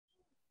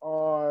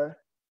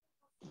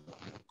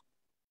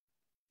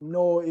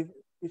no if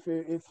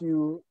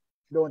you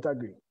don't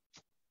agree.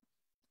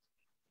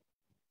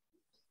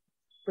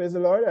 Praise the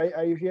Lord.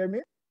 Are you hearing me?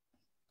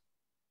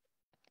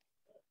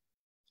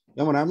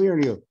 Yeah, man, I'm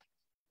hearing you.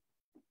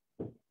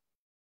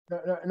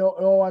 No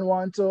one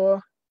want to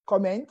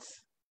comment?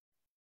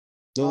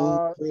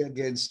 Don't pray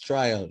against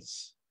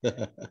trials.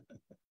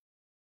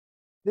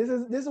 This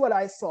is what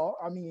I saw.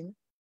 I mean,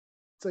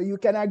 so you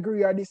can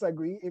agree or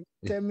disagree.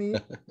 Tell me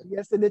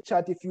yes in the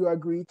chat if you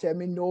agree. Tell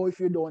me no if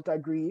you don't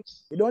agree.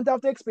 You don't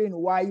have to explain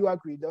why you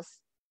agree.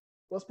 Just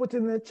put it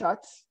in the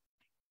chat.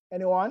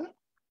 Anyone?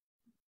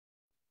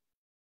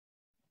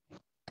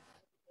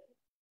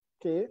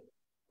 Okay.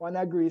 One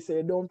agree,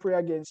 say don't pray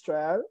against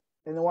trial.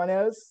 Anyone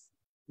else?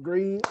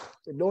 Agree?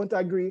 You don't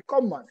agree?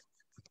 Come on.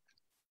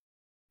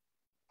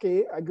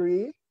 Okay,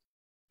 agree.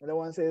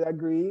 Anyone says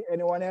agree.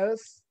 Anyone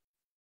else?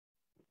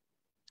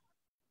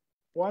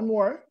 One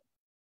more.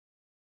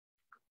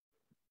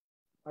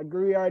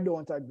 Agree or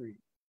don't agree?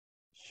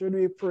 Should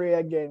we pray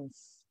against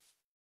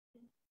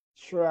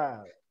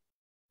trial?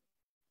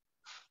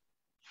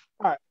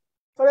 All right,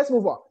 so let's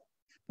move on.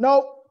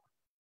 Now,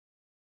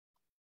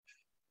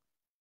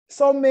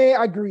 some may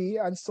agree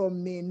and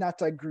some may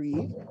not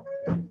agree,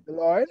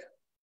 Lord.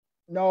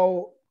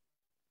 Now,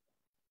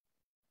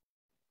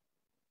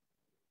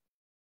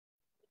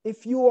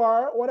 if you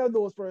are one of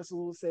those persons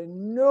who say,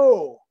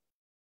 no,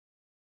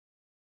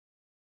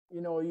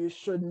 you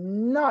should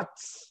not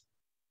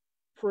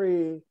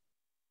pray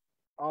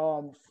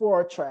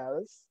for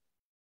trials.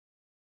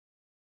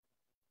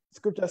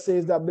 Scripture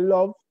says that,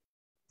 beloved,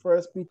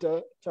 1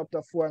 Peter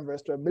chapter 4 and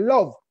verse 12,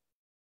 beloved,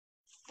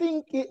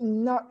 think it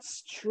not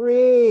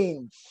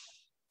strange,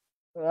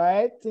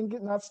 right? Think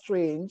it not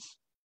strange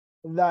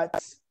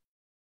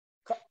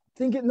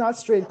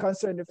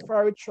concerning the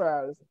fiery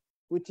trials,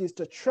 which is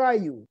to try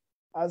you,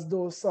 as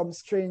though some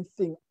strange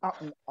thing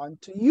happened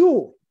unto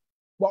you.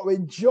 But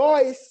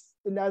rejoice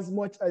in as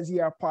much as ye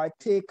are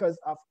partakers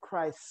of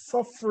Christ's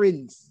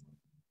sufferings,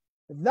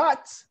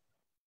 that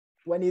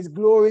when his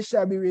glory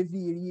shall be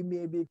revealed, ye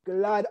may be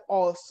glad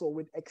also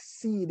with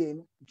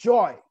exceeding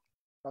joy.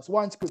 That's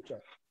one scripture.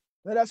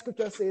 Another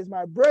scripture says,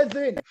 my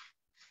brethren,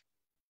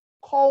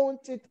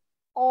 count it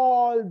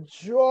all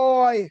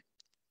joy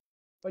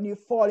when you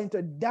fall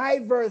into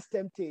diverse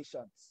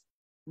temptations,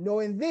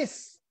 knowing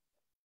this,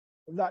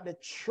 that the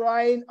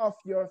trying of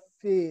your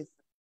faith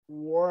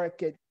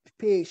worketh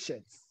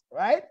patience,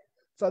 right?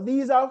 So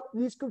these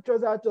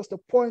scriptures are just a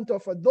pointer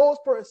for those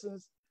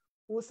persons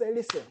who say,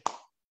 listen,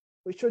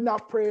 we should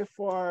not pray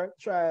for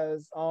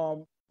trials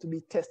to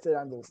be tested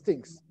and those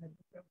things.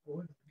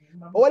 But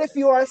what if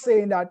you are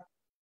saying that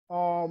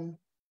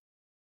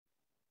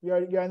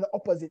you're in the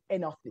opposite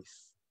end of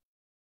this?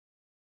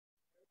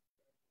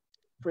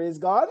 Praise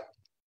God.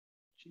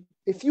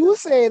 If you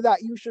say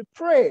that you should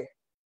pray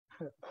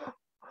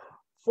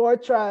for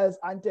trials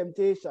and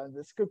temptations,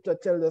 the scripture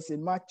tells us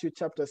in Matthew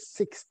chapter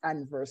 6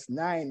 and verse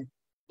 9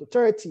 to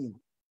 13.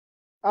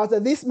 After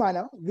this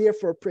manner,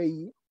 therefore pray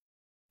ye.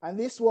 And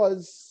this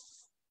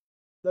was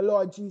the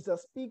Lord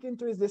Jesus speaking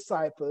to his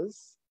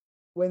disciples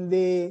when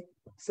they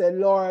said,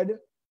 Lord,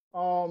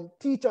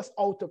 teach us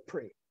how to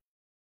pray.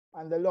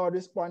 And the Lord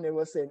responded,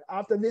 was saying,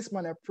 after this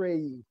manner pray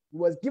ye. He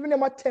was giving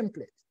them a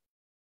template.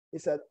 He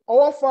said,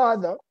 our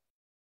Father,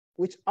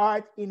 which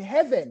art in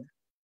heaven,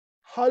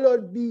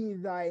 hallowed be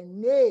thy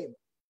name.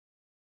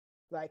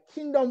 Thy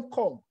kingdom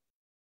come.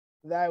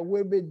 Thy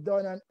will be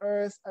done on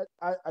earth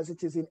as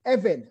it is in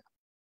heaven.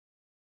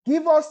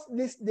 Give us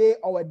this day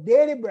our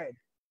daily bread,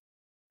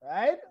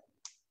 right?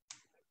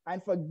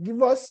 And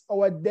forgive us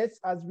our debts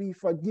as we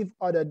forgive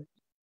our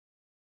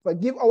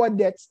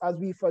debts as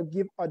we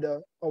forgive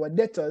our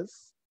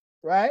debtors,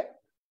 right?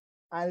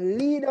 And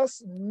lead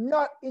us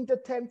not into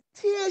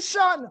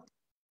temptation.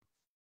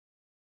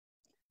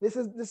 This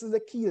is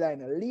the key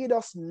line. Lead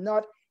us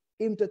not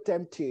into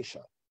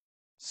temptation.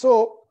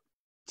 So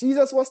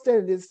Jesus was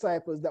telling the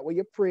disciples that when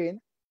you're praying,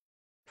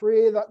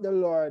 pray that the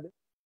Lord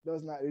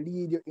does not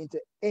lead you into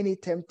any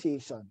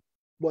temptation,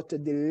 but to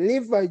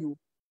deliver you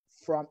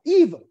from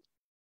evil.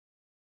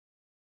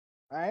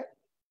 Right?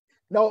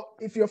 Now,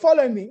 if you're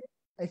following me,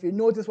 if you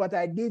notice what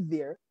I did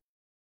there,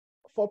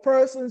 for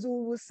persons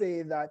who will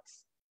say that,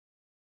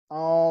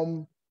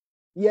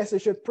 yes, you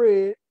should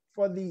pray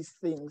for these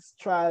things,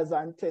 trials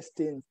and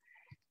testings,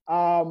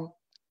 I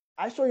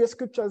show you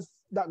scriptures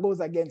that goes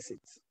against it.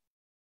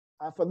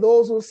 And for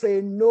those who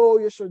say, no,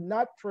 you should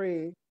not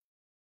pray,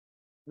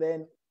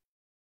 then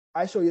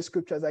I show you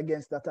scriptures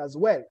against that as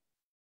well.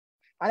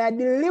 And I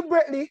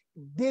deliberately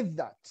did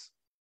that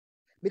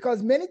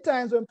because many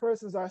times when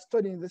persons are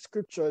studying the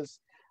scriptures,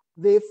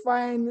 they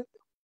find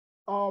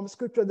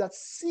scriptures that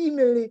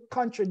seemingly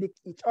contradict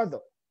each other.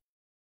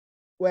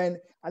 And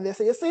they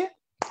say, you see,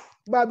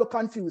 Bible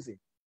confusing,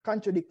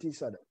 contradict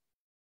each other.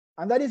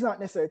 And that is not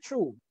necessarily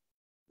true.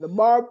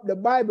 The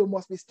Bible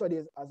must be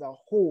studied as a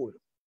whole,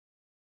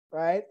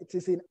 right? It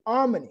is in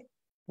harmony.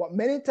 But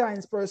many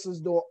times persons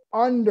don't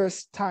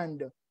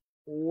understand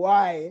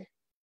why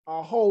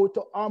or how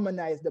to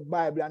harmonize the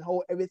Bible and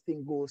how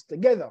everything goes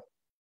together.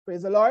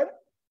 Praise the Lord.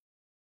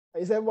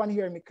 Is everyone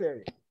hearing me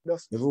clearly?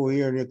 Everyone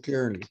hearing you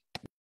clearly.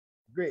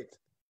 Great.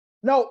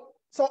 Now,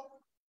 so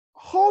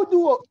how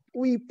do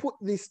we put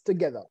this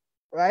together,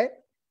 right?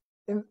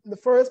 In the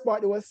first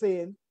part, they were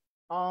saying,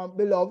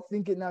 beloved,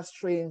 think it not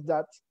strange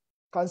that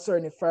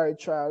concerning fiery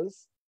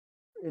trials,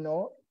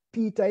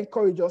 Peter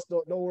encouraged us,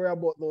 don't worry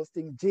about those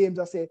things. James,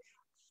 I say,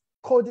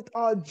 count it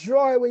all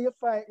joy when you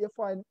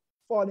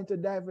fall into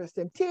diverse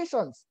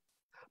temptations.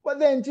 But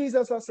then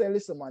Jesus will say,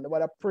 listen, man,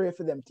 I pray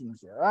for them things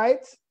here,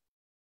 right?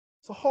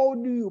 So how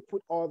do you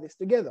put all this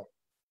together?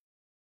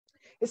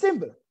 It's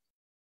simple.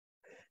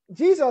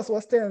 Jesus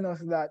was telling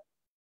us that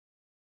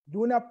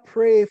do not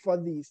pray for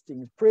these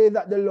things. Pray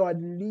that the Lord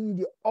lead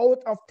you out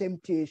of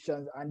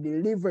temptations and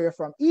deliver you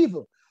from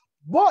evil.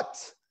 But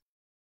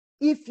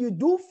if you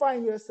do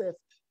find yourself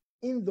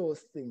in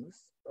those things,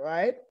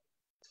 right,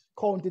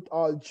 count it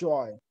all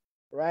joy,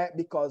 right?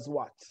 Because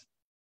what?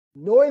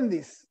 Knowing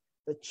this,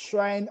 the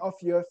trying of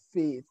your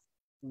faith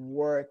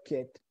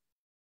worketh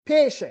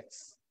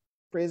patience.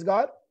 Praise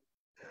God.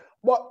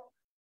 But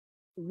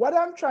what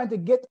I'm trying to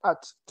get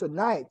at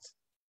tonight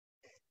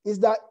is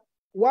that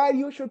while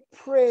you should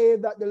pray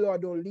that the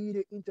Lord will lead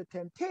you into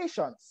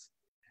temptations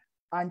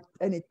and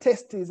any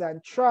tests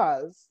and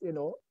trials,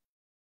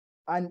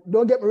 and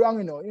don't get me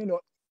wrong,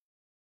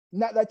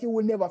 not that you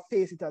will never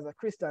face it as a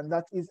Christian,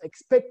 that is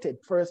expected.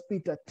 First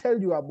Peter tell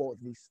you about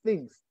these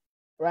things,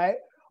 right?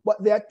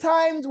 But there are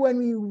times when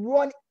we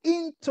run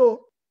into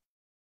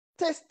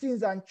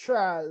testings and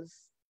trials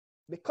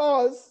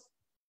because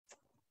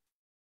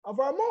of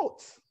our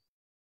mouth.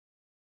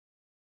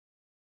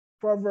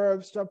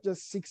 Proverbs chapter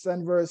 6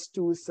 and verse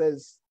 2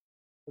 says,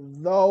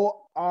 thou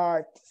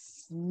art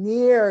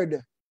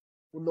snared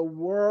with the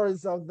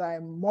words of thy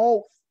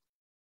mouth.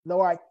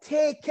 Thou art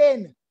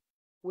taken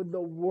with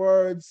the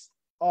words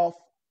of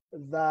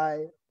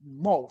thy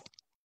mouth.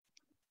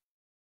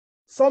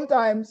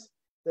 Sometimes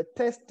the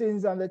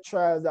testings and the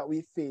trials that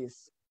we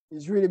face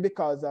is really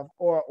because of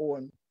our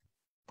own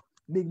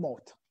big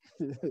mouth,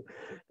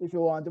 if you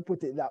want to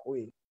put it that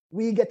way.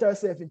 We get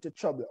ourselves into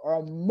trouble.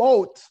 Our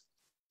mouth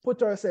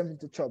put ourselves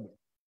into trouble.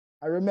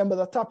 I remember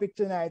the topic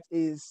tonight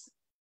is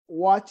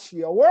watch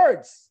your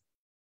words.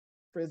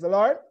 Praise the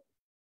Lord.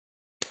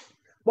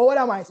 But what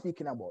am I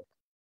speaking about?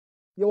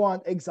 You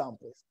want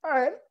examples. All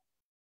right,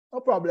 no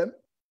problem.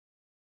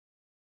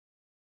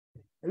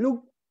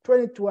 Luke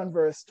 22 and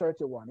verse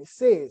 31, it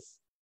says,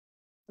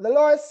 the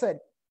Lord said,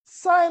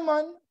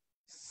 Simon,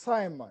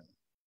 Simon,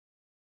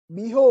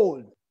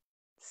 behold,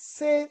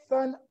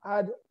 Satan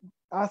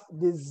hath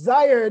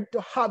desired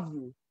to have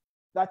you,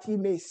 that he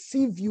may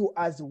sieve you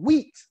as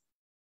wheat.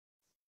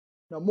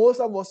 Now, most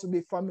of us will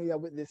be familiar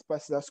with this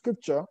passage of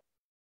scripture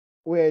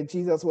where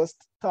Jesus was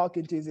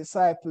talking to his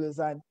disciples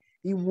and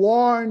he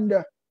warned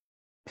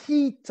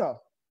Peter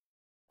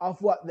of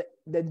what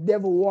the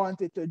devil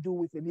wanted to do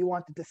with him. He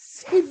wanted to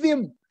sieve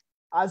him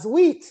as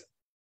wheat.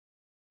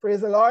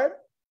 Praise the Lord.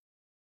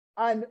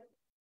 And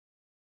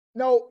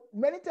now,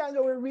 many times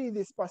when we read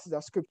this passage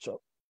of scripture,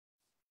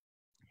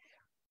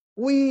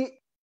 we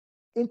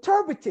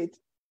interpret it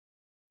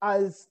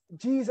as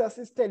Jesus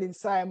is telling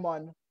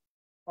Simon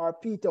or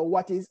Peter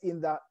what is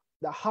in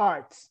the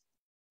heart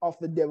of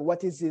the devil,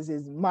 what is his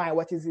mind,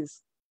 what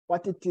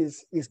it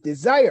is his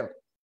desire,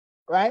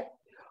 right?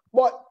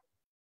 But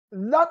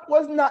that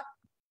was not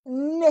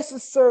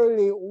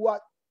necessarily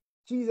what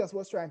Jesus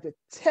was trying to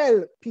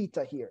tell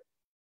Peter here.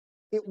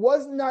 It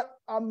was not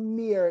a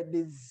mere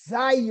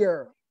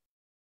desire,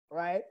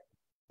 right?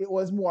 It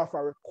was more of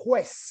a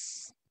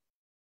request.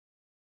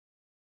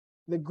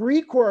 The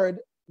Greek word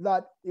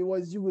that it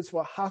was used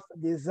for hath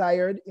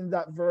desired in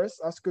that verse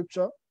of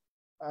scripture,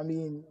 I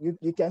mean,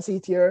 you can see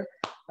it here.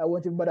 I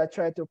won't even bother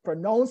try to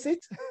pronounce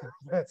it.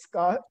 That's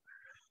God.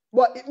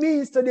 But it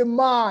means to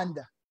demand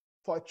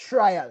for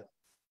trial.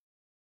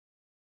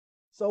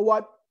 So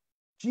what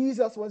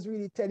Jesus was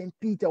really telling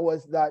Peter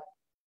was that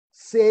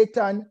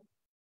Satan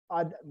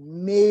had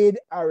made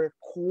a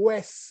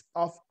request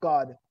of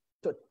God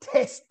to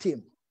test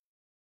him.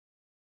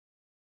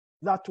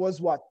 That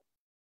was what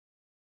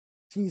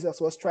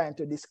Jesus was trying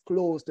to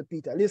disclose to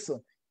Peter.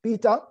 Listen,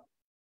 Peter,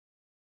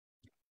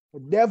 the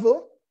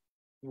devil,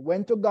 he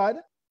went to God.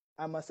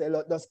 I must say,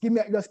 look, just give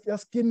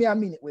me a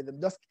minute with him.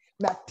 Just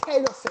may I tell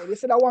you, say, you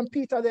see that one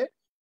Peter there?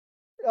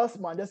 Yes,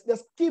 man,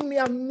 just give me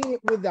a minute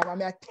with them. I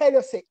mean, I tell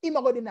you, say, him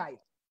going to deny it.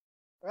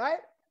 Right?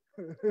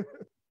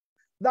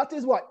 That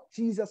is what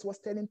Jesus was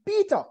telling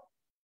Peter.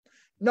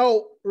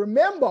 Now,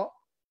 remember,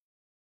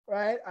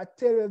 right? I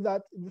tell you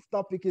that this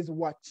topic is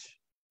watch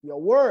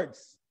your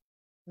words.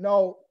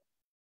 Now,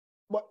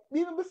 but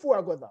even before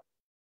I go there,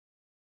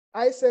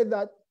 I said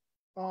that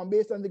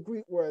based on the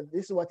Greek word,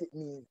 this is what it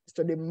means. It's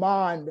to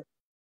demand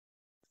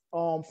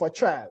for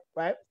trial,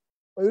 right?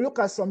 When you look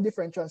at some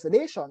different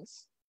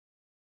translations,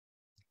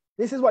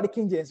 this is what the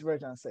King James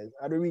Version says.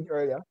 I read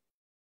earlier.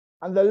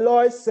 And the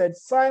Lord said,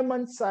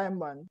 Simon,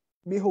 Simon,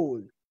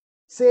 behold,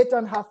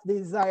 Satan hath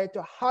desired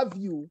to have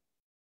you,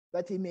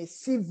 that he may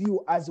sieve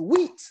you as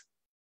wheat.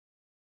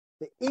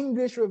 The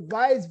English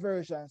Revised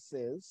Version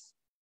says,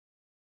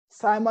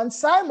 Simon,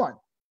 Simon,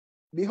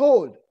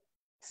 behold,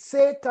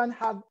 Satan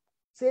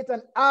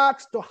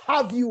asks to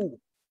have you,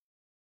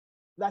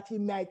 that he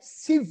might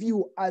sieve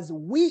you as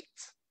wheat.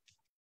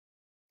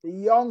 The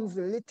Young's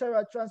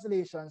literal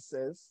translation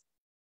says,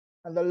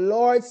 and the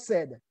Lord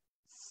said,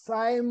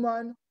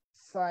 Simon,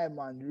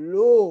 Simon,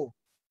 lo,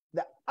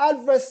 the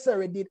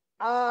adversary did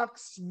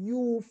ask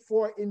you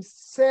for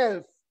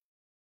himself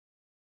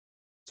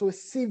to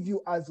sieve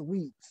you as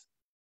wheat.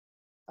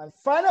 And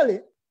finally,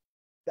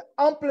 the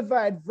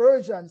Amplified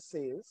Version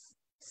says,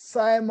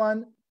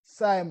 Simon,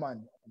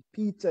 Simon,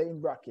 Peter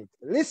in bracket,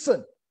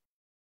 listen,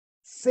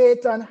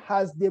 Satan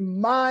has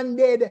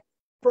demanded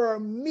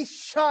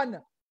permission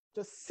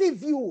to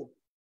sieve you,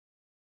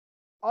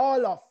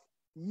 all of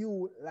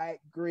you, like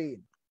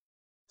grain.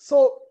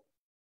 So,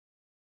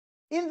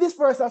 in this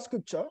verse of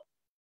scripture,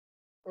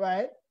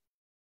 right,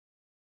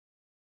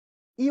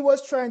 he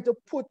was trying to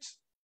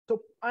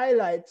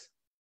highlight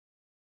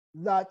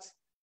that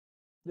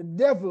the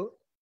devil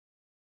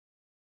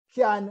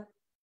can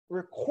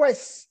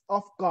request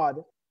of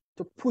God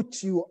to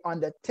put you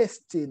under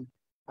testing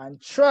and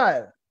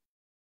trial,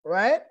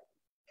 right?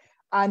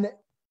 And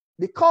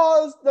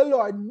because the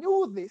Lord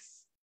knew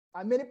this,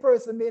 and many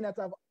persons may not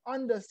have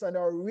understood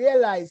or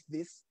realized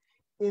this,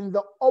 in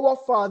the Our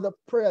Father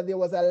prayer, there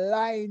was a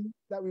line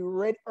that we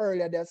read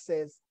earlier that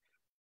says,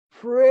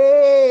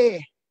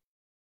 pray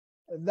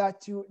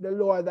that the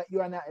Lord, that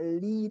you are not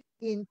lead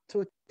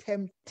into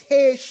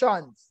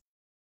temptations,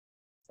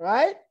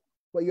 right?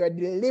 But you are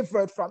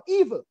delivered from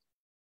evil.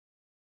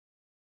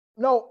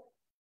 Now,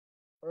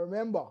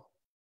 remember,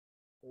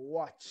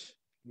 watch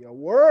your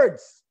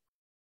words.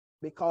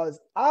 Because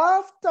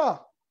after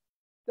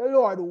the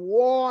Lord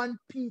warned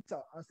Peter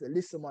and said,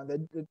 listen, man,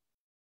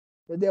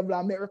 the devil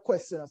will make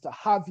requests to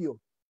have you.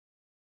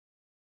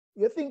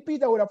 You think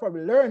Peter would have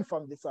probably learned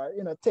from this or,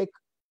 take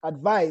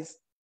advice.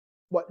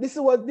 But this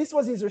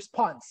was his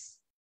response.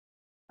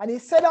 And he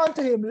said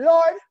unto him,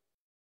 Lord,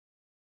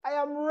 I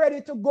am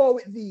ready to go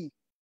with thee,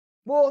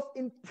 both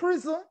in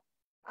prison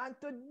and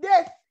to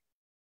death.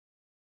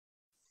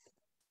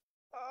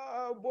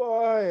 Oh,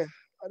 boy.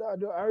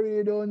 I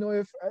really don't know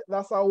if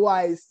that's a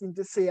wise thing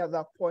to say at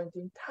that point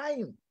in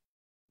time,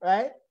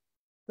 right?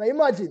 Now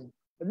imagine,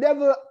 the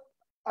devil,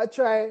 I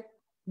try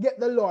get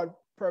the Lord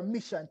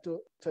permission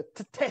to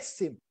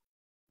test him,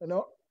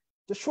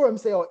 to show him,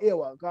 say, oh, here,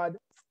 well, God,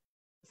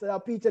 so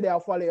that Peter, they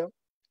will follow you.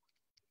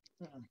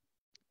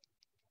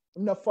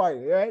 I'm not for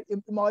you, right? He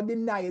might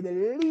deny you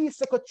the least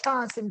second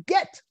chance him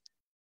get.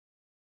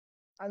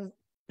 And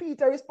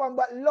Peter responded,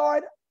 but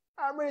Lord,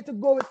 I'm ready to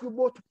go with you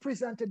both to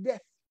prison to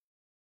death.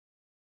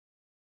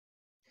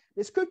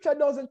 The scripture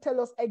doesn't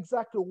tell us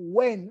exactly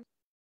when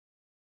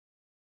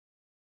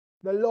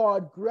the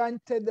Lord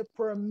granted the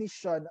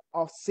permission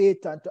of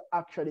Satan to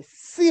actually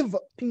sieve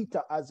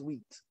Peter as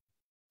wheat.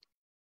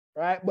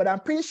 Right? But I'm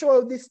pretty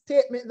sure this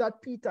statement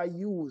that Peter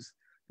used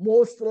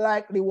most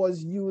likely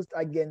was used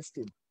against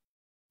him.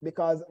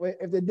 Because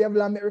if the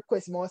devil make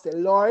request, he must say,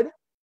 Lord,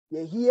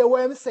 you hear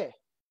what him say?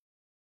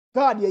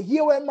 God, you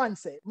hear what man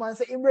say? Man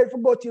say, he's ready for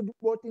both you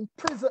both in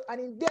prison and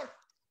in death.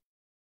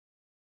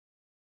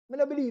 I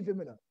don't believe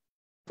him,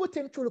 Put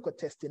him through the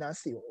testing and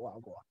see what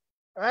will go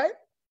on. Right?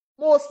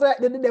 Most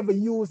likely the devil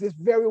used these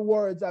very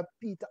words of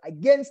Peter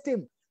against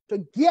him to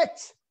get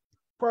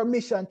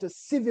permission to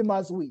sieve him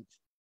as wheat.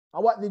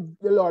 And what did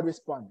the Lord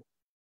respond?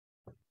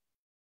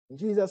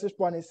 Jesus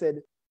responded and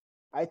said,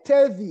 I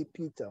tell thee,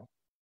 Peter,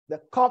 the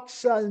cock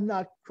shall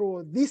not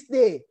crow this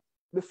day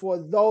before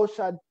thou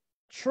shalt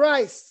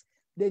thrice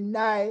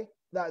deny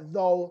that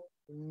thou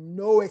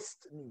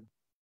knowest me.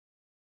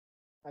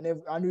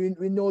 And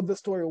we know the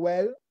story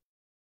well.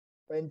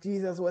 When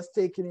Jesus was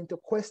taken into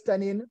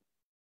questioning,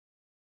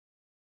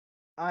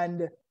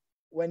 and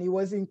when he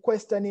was in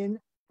questioning,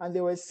 and they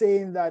were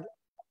saying that,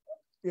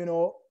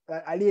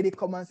 a lady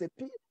come and said,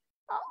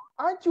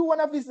 aren't you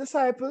one of his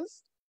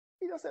disciples?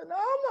 He just said, no,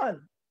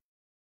 man.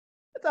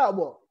 What's that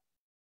about?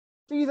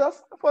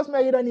 Jesus, first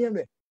me you don't name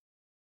me.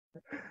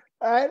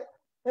 All right?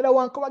 The other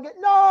one come again,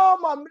 no,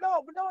 man,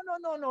 no.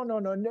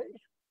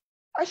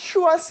 I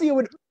sure see you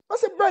with, I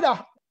said,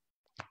 brother,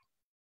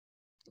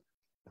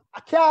 I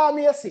can't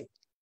me see.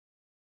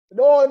 I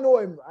don't know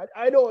him.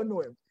 I don't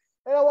know him.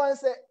 And I want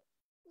to say,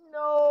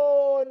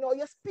 no,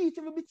 your speech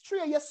will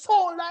betray. You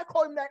sound like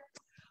him.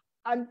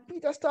 And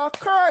Peter start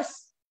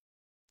curse.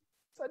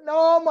 So,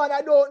 no, man,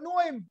 I don't know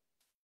him.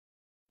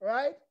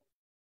 Right?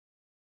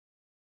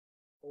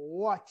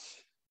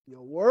 Watch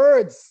your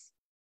words.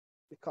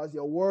 Because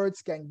your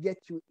words can get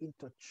you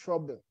into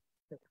trouble.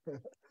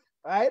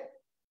 Right?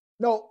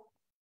 Now,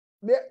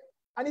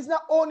 and it's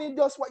not only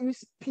just what you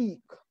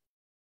speak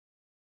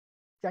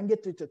can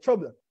get you into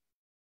trouble.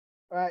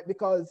 Right?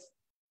 Because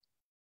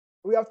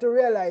we have to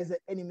realize the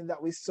enemy that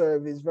we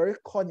serve is very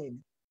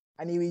cunning,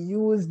 and he will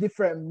use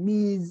different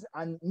means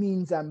and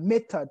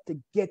method to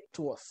get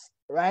to us,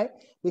 right?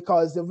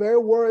 Because the very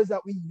words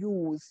that we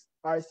use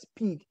or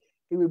speak,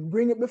 he will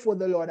bring it before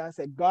the Lord and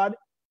say, God,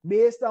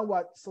 based on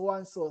what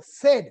so-and-so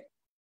said,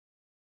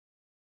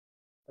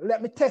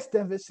 let me test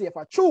them to see if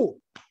it's true.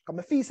 Because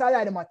my feet are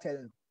like them, I tell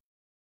them.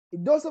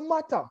 it doesn't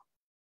matter.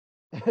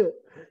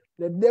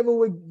 The devil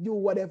will do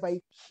whatever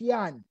he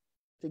can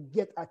to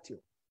get at you.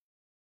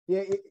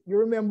 Yeah, you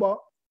remember,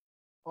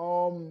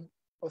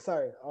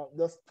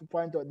 just to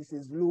point out, this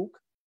is Luke,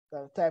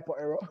 the typo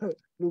error,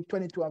 Luke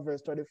 22 and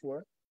verse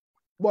 24.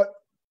 But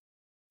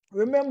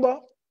remember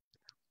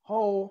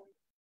how,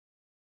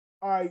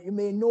 you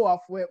may know of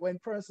when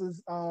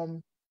persons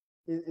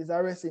is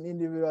arresting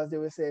individuals, they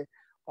will say,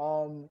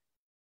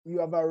 you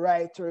have a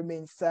right to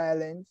remain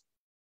silent.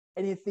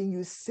 Anything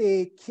you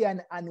say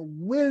can and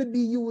will be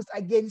used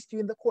against you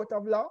in the court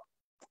of law.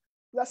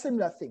 That's a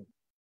similar thing.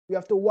 We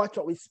have to watch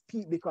what we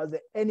speak, because the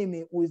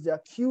enemy, who is the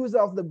accuser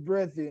of the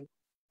brethren,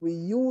 will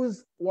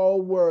use our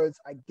words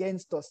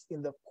against us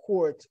in the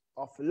court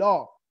of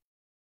law.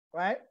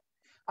 Right?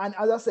 And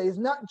as I say, it's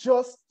not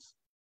just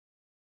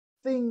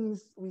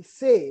things we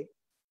say,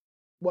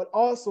 but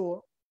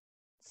also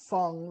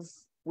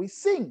songs we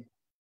sing.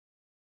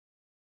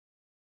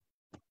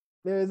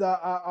 There is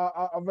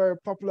a very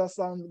popular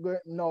song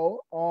now,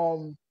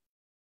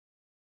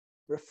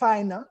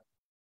 Refiner,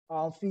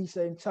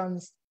 featuring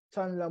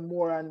Chandler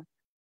Moore and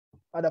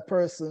other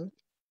person,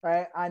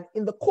 right? And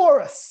in the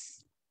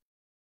chorus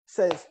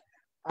says,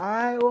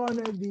 I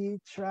want to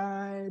be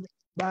tried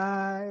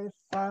by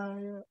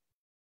fire,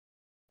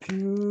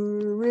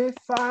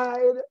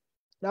 purified.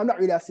 Now, I'm not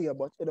really a singer,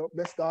 but,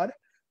 bless God.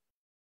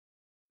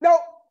 Now,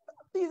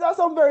 these are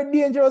some very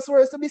dangerous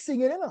words to be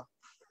singing,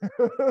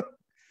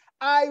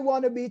 I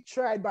want to be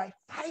tried by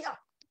fire,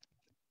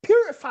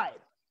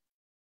 purified.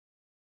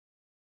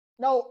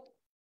 Now,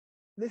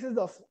 this is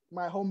just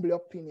my humble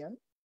opinion.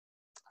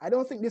 I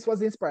don't think this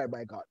was inspired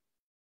by God.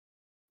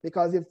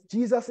 Because if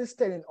Jesus is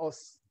telling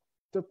us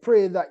to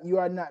pray that you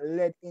are not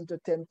led into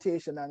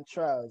temptation and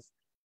trials,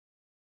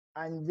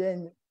 and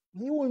then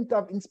he wouldn't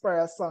have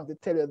inspired a song to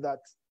tell you that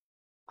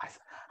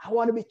I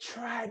want to be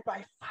tried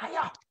by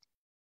fire.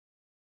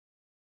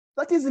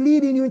 That is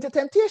leading you into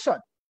temptation.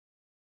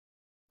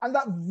 And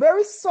that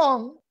very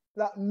song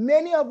that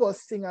many of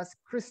us sing as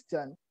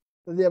Christians,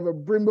 that they ever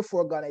bring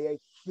before God, and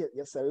you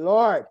say,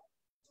 Lord,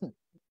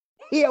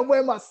 here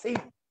where I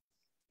sing.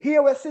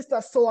 Here where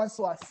sister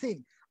so-and-so I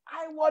sing.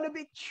 I want to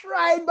be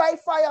tried by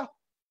fire.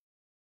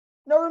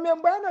 Now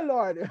remember,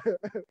 Lord,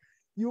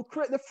 you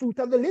create the fruit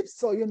of the lips,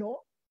 so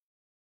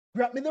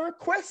grant me the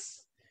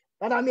request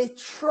that I may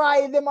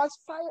try them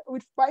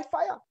by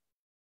fire.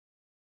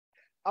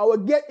 I will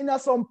get into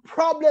some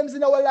problems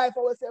in our life.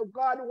 I will say,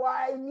 God,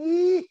 why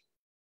me?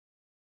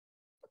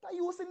 What are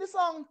you singing this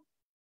song?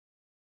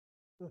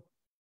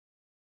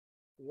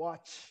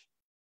 Watch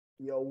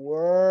your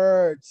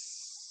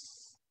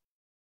words.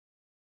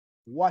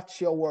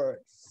 Watch your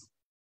words.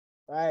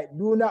 Right?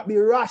 Do not be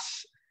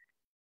rash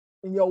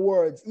in your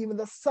words. Even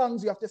the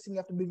songs you have to sing, you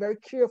have to be very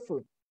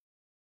careful,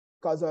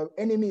 because our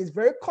enemy is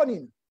very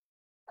cunning.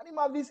 And him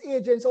have these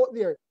agents out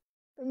there.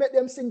 We make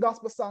them sing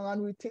gospel song,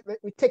 and we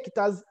take it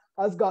as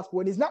gospel.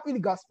 And it's not really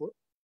gospel.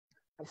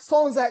 It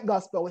sounds like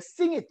gospel. We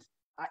sing it.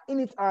 And in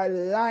it are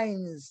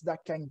lines that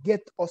can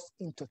get us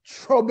into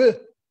trouble.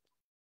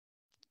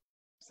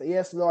 So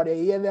yes, Lord, you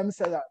hear them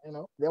say that,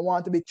 they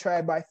want to be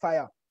tried by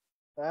fire.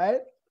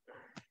 Right?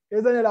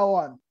 Here's another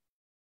one.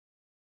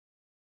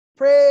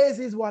 Praise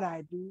is what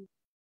I do.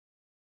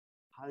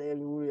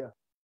 Hallelujah.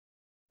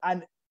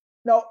 And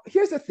now,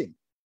 here's the thing.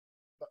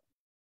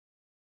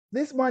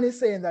 This man is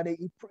saying that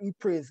he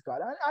praised God.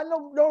 And I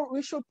know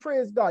we should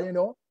praise God,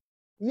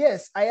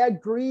 Yes, I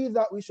agree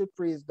that we should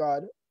praise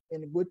God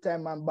in good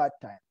time and bad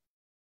time.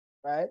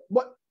 Right?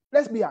 But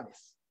let's be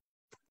honest.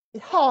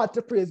 It's hard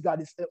to praise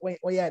God when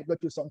you go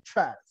through some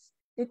trials.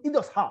 It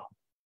does hard.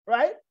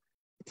 Right?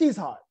 It is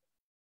hard.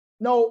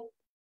 Now,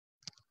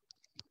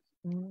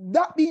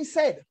 that being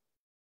said,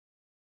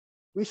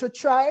 we should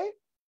try,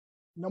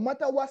 no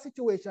matter what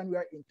situation we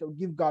are in, to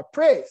give God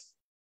praise.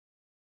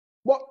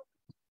 But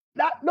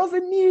that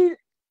doesn't mean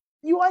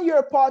you and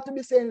your part to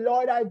be saying,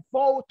 Lord, I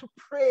vow to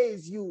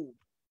praise you.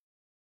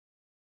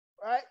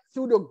 Right?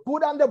 Through the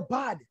good and the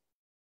bad.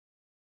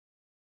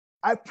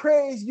 I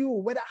praise you,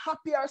 whether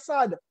happy or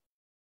sad.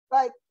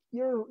 Like,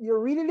 you're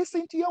really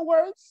listening to your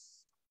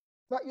words?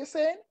 What you're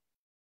saying?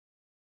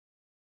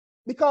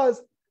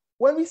 Because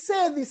when we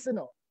say this,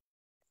 you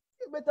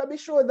better be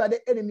sure that the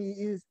enemy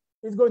is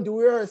going to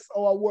rehearse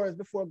our words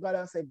before God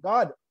and say,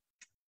 God,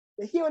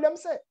 you hear what them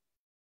say?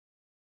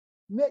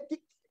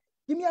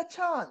 Give me a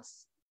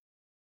chance.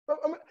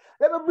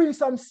 Let me bring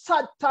some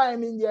sad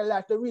time in your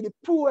life to really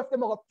prove if they're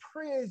going to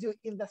praise you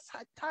in the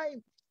sad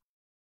time.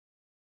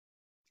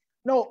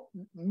 Now,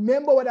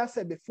 remember what I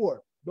said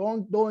before.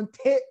 Don't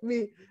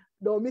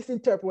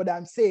misinterpret what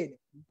I'm saying.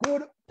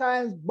 Good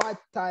times, bad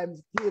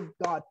times, give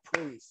God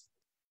praise.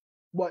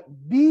 But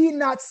be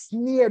not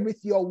snared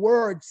with your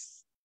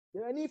words.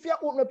 And if you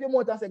open up your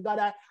mouth and say,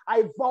 God,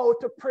 I vow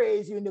to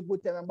praise you in the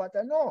good time and bad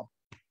time, no.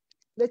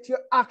 Let your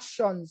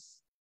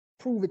actions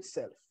prove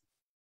itself.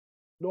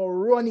 Don't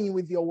run in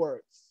with your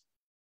words.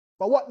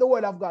 But what the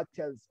word of God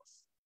tells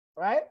us,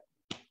 right?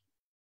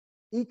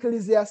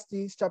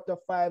 Ecclesiastes chapter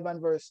 5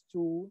 and verse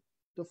 2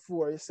 to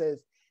 4, it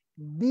says,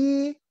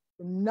 be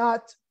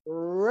not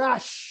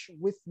rash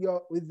with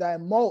thy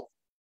mouth,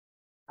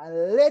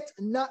 and let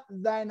not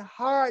thine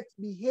heart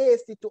be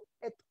hasty to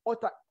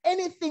utter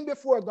anything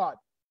before God.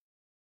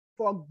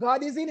 For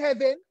God is in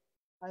heaven,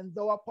 and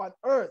thou upon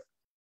earth.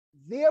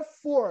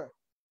 Therefore,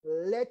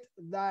 let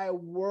thy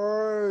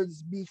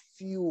words be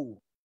few.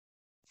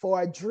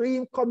 For a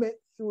dream cometh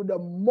through the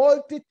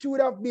multitude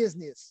of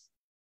business,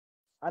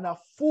 and a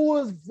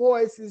fool's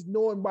voice is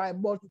known by a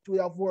multitude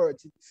of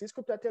words. See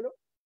scripture tell you?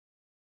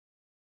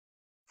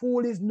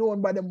 Fool is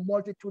known by the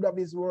multitude of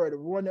his word.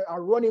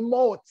 A running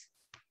mouth.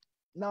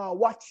 Now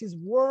watch his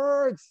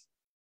words.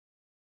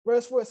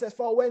 Verse 4 says,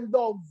 for when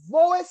thou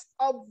vowest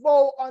a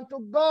vow unto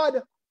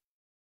God,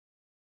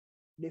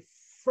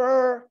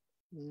 defer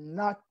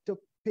not to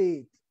pay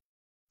it,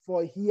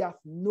 for he hath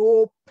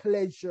no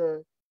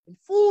pleasure in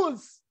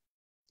fools.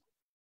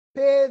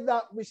 Pay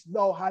that which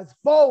thou hast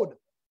vowed.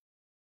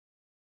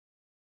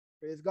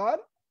 Praise God.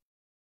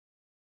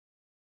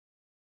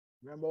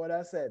 Remember what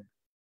I said.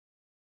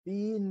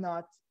 Be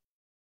not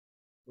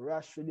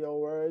rash with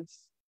your words.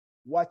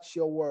 Watch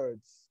your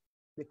words,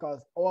 because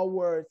our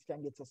words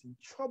can get us in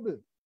trouble.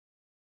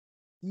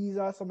 These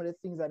are some of the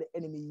things that the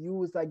enemy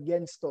used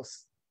against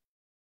us,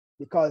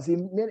 because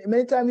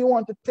many times he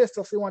wants to test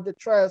us, he wants to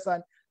try us,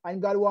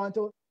 and God wants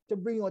to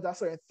bring out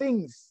certain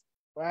things,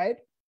 right?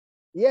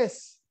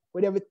 Yes,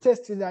 with every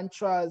testing and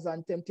trials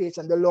and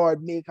temptation, the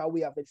Lord make a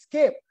way of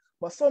escape.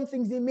 But some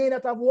things he may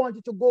not have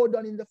wanted to go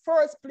down in the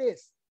first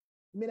place.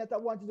 He may not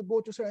have wanted to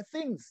go to certain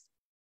things.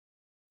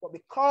 But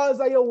because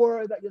of your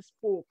word that you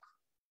spoke,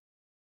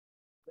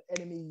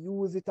 the enemy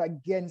used it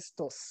against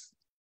us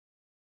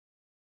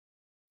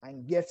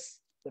and gets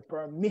the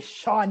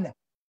permission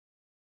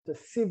to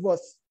sieve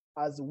us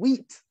as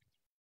wheat.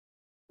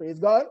 Praise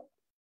God.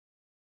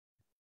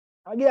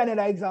 I'll give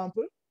another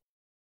example.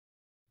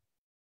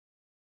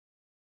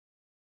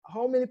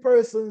 How many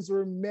persons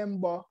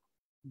remember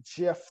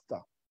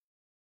Jephthah?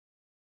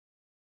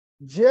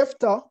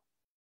 Jephthah,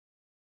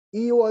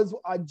 he was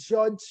a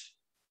judge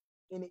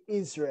in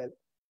Israel,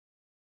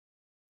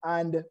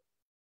 and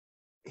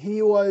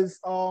he was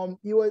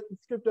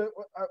scripture,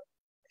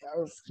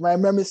 my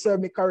memory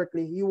served me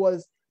correctly, he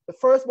was the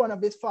firstborn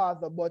of his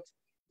father, but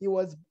he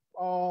was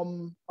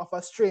of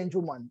a strange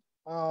woman.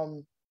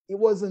 It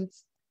wasn't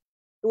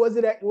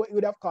what you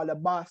would have called a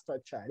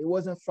bastard child. It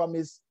wasn't from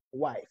his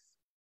wife.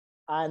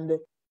 And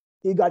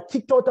he got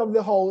kicked out of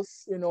the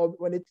house,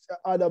 when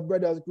other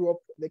brothers grew up,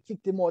 they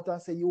kicked him out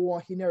and said, you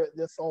won't inherit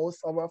this house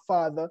of our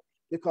father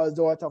because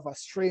thou art of a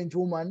strange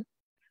woman.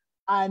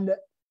 And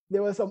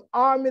there was some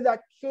army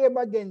that came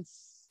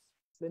against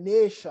the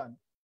nation.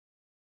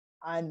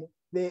 And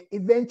they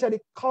eventually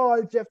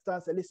called Jephthah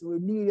and said, listen, we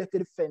need you to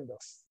defend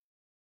us.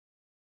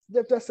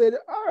 Jephthah said,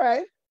 all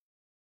right,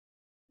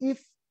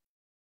 if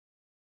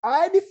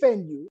I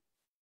defend you,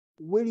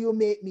 will you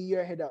make me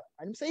your head up?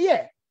 And he said,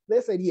 yeah. They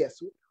said,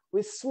 yes,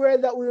 we swear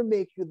that we will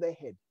make you the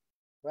head,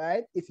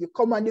 right? If you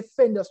come and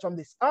defend us from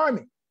this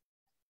army.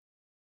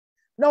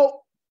 Now,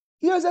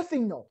 here's the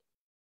thing now.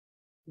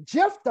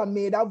 Jephthah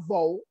made a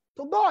vow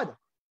to God.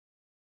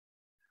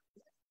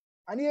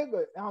 And here you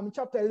go,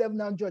 chapter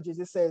 11 of Judges,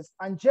 it says,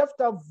 and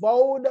Jephthah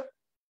vowed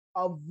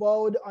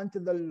unto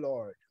the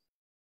Lord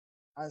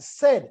and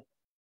said,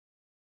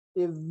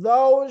 if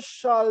thou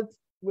shalt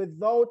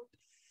without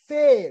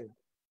fail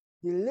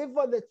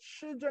deliver the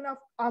children of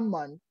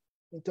Ammon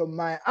into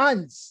my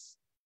hands,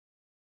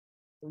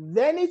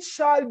 then it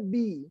shall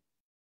be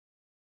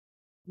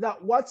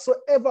that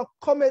whatsoever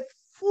cometh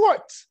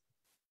forth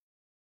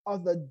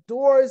of the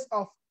doors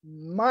of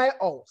my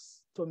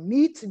house to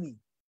meet me,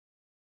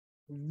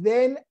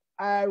 then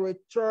I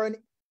return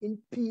in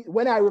peace.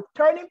 When I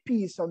return in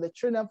peace from the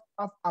children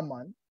of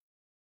Ammon,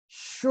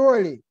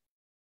 shall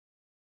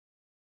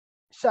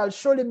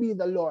surely be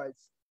the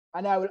Lord's,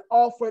 and I will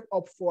offer it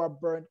up for a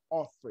burnt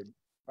offering.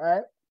 All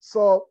right.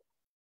 So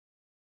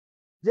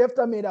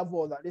Jephthah made a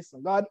vow that,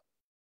 listen, God,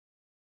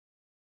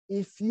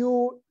 if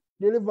you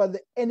deliver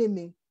the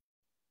enemy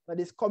that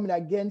is coming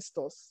against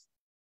us,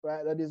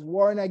 right, that is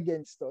warring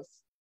against us,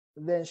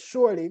 then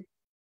surely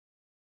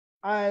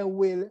I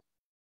will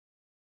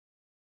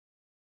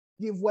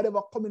give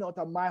whatever coming out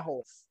of my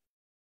house.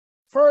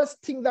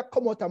 First thing that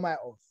come out of my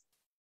house,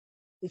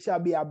 it shall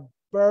be a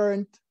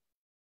burnt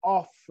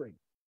offering.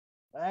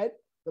 Right?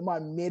 The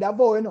man made a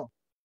vow,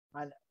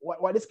 And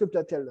what the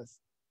scripture tells us?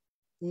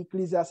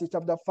 Ecclesiastes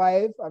chapter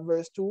 5 and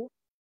verse 2.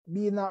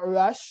 Be not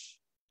rash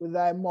with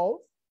thy mouth,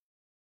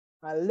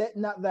 and let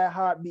not thy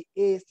heart be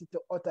hasty to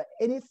utter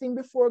anything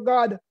before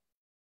God.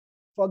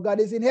 For God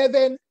is in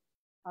heaven,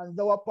 and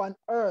thou upon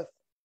earth.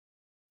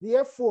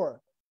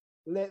 Therefore,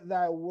 let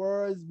thy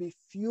words be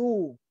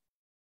few,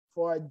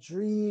 for a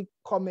dream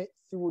cometh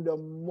through the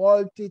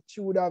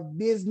multitude of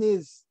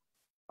business,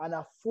 and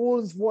a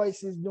fool's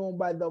voice is known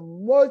by the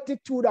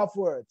multitude of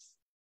words.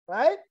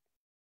 Right?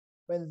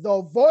 When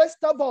thou vowest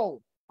a vow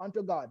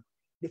unto God,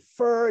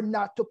 defer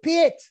not to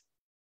pay it,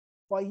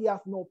 for he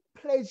hath no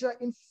pleasure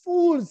in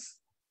fools.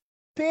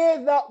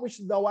 Pay that which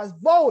thou hast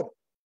vowed.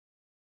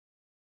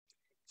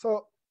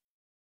 So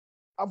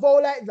a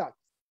vow like that.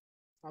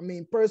 I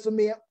mean, person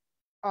may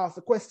ask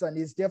the question,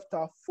 is Jephthah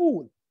a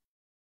fool?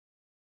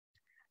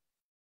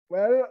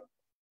 Well,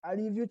 I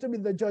leave you to be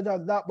the judge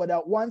of that,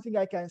 but one thing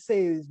I can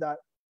say is that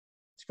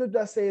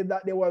Scripture says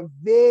that there were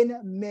vain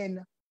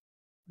men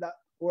that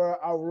were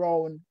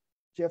around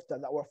Jephthah,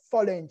 that were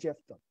following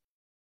Jephthah.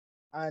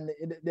 And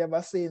they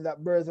were saying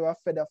that birds of a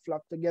feather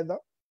flock together.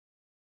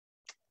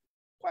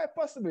 Quite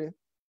possibly,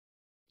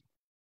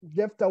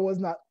 Jephthah was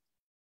not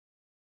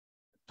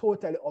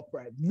totally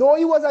upright, though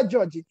he was a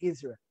judge in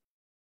Israel.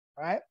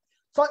 Right?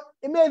 So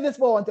he made this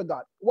vow unto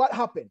God. What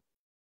happened?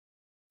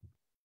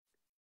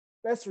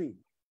 Let's read. It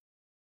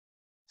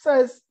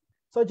says,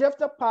 so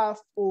Jephthah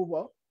passed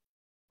over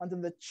unto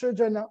the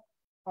children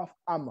of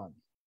Ammon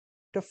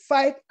to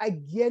fight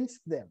against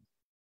them,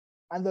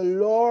 and the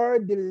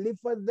Lord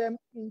delivered them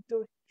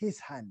into his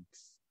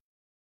hands.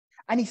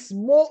 And he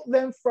smote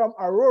them from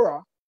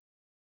Aurora,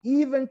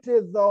 even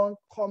till dawn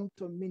come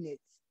to Minit,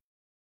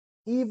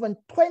 even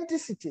 20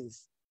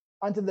 cities,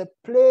 unto the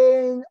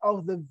plain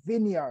of the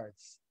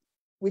vineyards,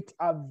 with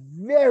a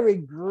very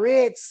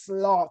great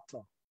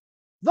slaughter.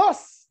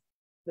 Thus,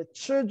 the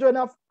children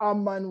of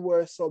Ammon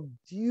were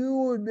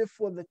subdued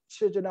before the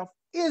children of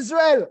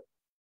Israel.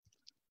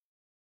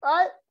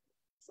 Right?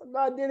 So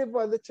God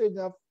delivered the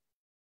children of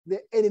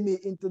the enemy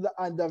into the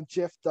hand of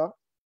Jephthah.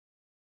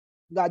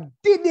 God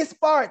did this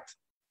part.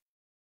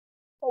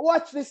 But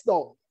watch this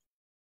now.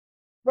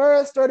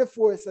 Verse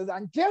 34 says,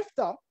 and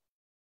Jephthah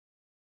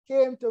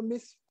came to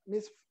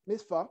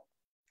Mizpah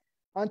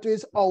unto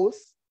his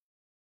house,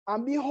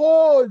 and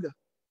behold,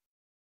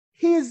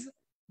 his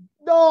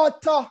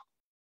daughter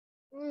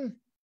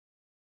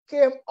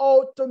came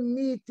out to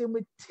meet him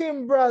with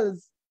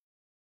timbrels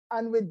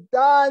and with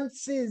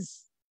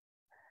dances,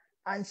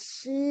 and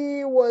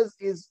she was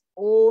his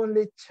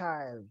only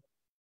child.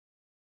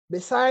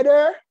 Beside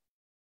her,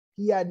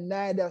 he had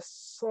neither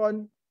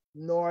son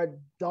nor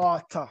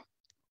daughter.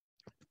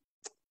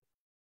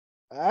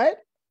 All right?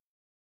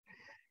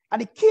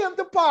 And it came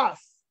to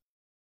pass,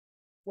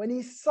 when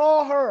he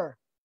saw her,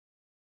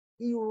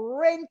 he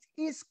rent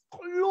his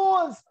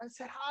clothes and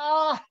said,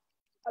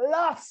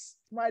 alas,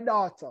 my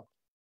daughter,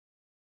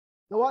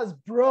 thou hast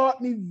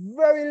brought me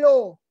very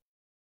low,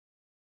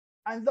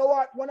 and thou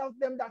art one of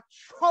them that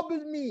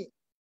troubled me.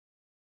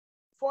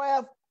 For I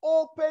have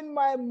opened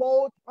my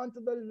mouth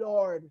unto the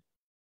Lord,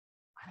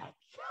 and I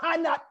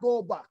cannot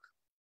go back.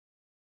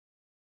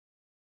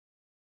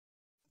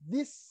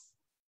 This,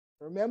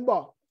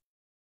 remember,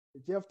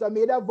 Jephthah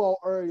made a vow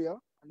earlier,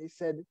 and he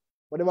said,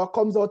 whatever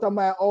comes out of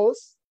my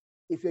house,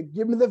 if you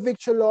give me the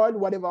victory, Lord,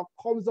 whatever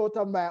comes out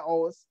of my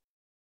house,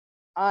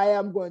 I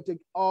am going to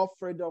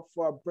offer it up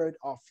for a burnt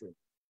offering.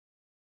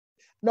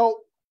 Now,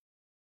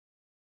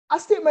 a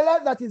statement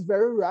like that is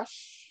very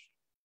rash.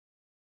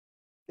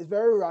 It's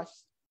very rash,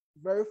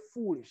 very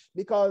foolish,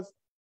 because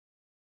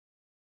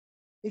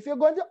if you're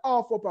going to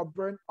offer up a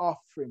burnt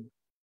offering,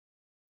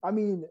 I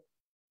mean,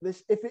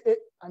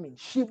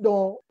 sheep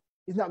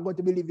is not going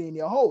to be living in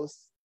your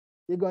house.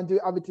 You're going to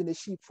have it in the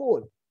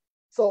sheepfold.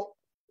 So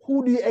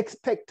who do you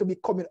expect to be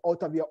coming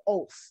out of your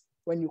house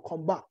when you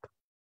come back?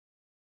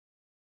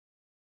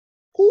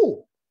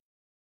 Who?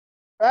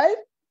 Right?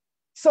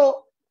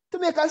 So to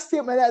make a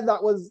statement like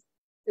that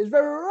is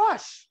very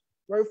rash,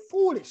 very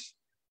foolish,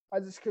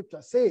 as the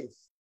scripture says.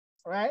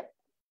 Right?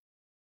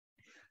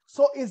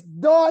 So his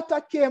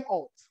daughter came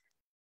out.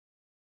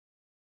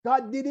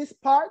 God did his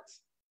part.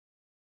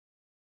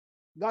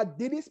 God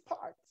did his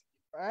part.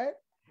 Right?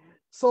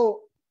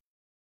 So,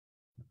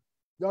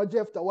 now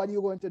Jephthah, what are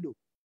you going to do?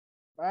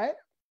 Right?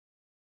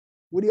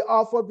 Would you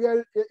offer up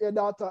your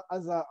daughter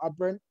as a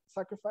burnt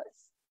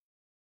sacrifice?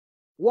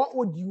 What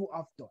would you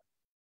have done?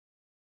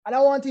 And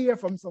I want to hear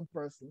from some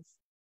persons.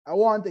 I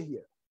want to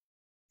hear.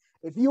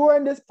 If you were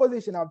in this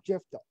position of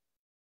Jephthah,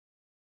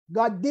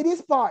 God did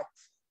his part.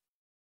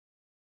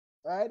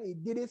 Right? He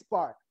did his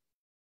part.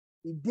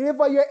 He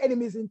delivered your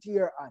enemies into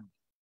your hand.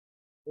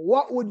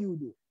 What would you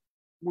do?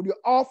 Would you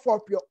offer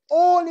up your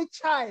only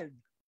child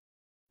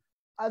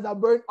as a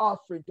burnt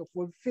offering to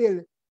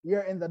fulfill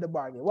your end of the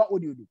bargain? What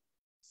would you do?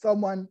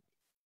 Someone,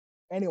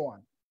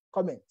 anyone,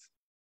 comment.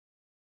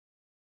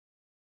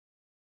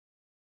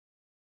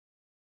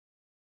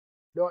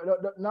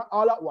 Not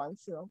all at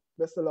once,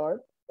 bless the Lord.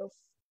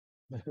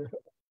 I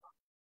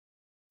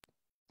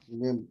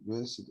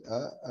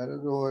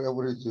don't know what I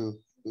would do.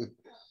 You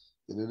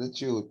know the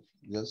truth.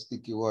 Just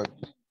sticky word.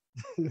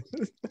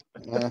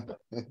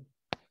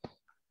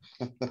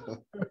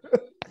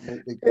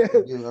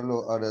 Give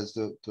allow others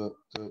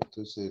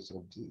to say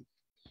something.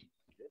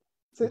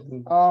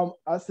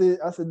 I see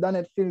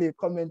Danet Finley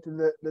come into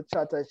the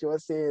chat and she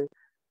was saying,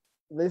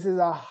 this is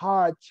a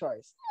hard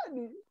choice.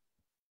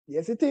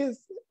 Yes, it is.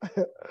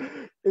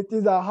 It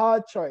is a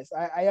hard choice.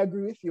 I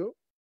agree with you.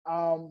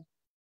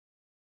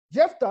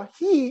 Jephthah,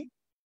 he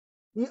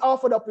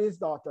offered up his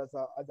daughter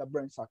as a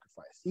burnt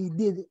sacrifice. He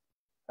did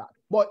that.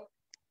 But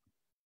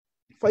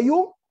for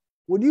you,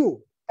 would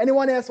you?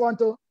 Anyone else want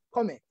to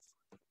comment?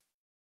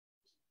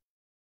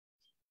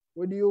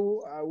 Would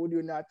you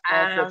not?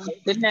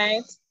 Good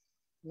night.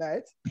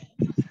 Right?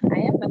 I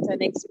am not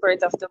an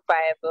expert of the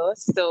Bible,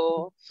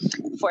 so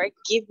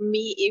forgive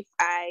me if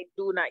I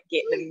do not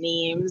get the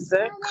names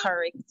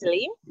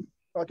correctly.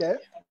 Okay.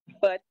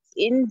 But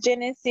in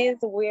Genesis,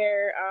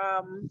 where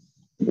I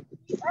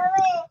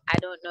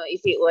don't know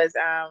if it was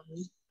I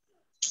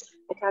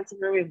can't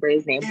even remember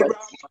his name, but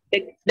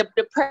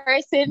the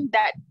person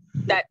that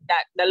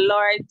the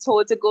Lord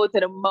told to go to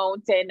the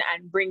mountain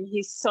and bring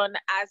his son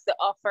as the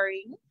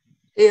offering.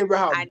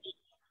 Abraham. And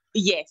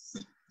yes,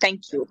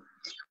 thank you.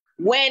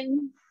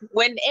 When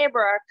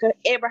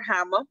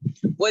Abraham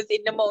was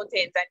in the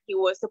mountains and he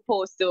was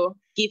supposed to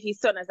give his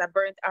son as a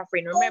burnt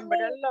offering, remember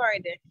the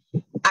Lord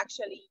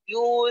actually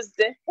used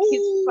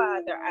his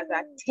father as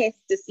a test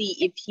to see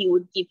if he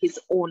would give his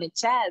only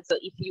child. So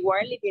if you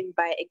are living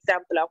by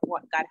example of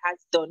what God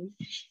has done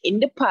in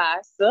the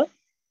past,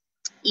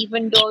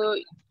 even though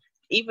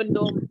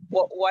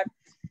what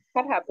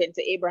had happened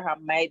to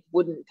Abraham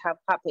wouldn't have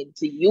happened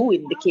to you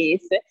in the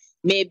case,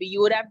 maybe you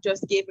would have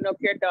just given up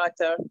your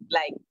daughter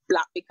like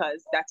black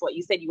because that's what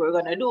you said you were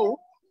gonna do.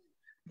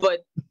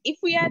 But if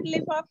we had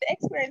lived off the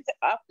experience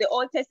of the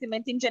Old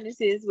Testament in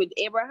Genesis with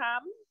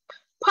Abraham,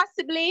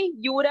 possibly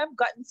you would have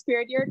gotten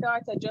spared your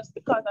daughter just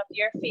because of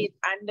your faith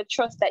and the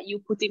trust that you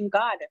put in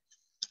God.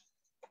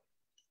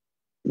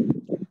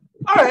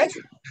 All right.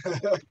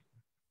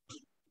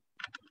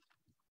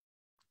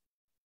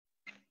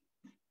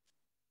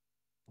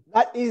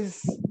 That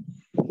is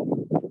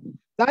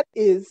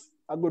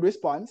a good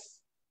response.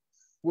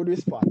 Good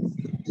response.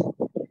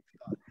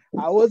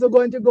 I wasn't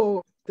going to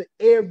go to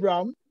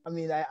Abraham. I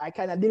mean, I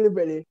kind of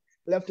deliberately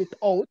left it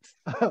out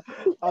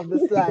of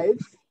the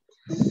slides.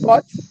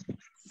 But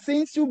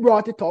since you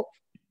brought it up,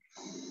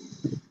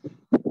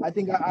 I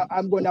think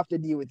I'm going to have to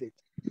deal with it.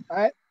 All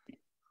right.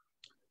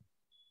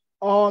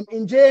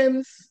 In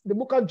James, the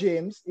book of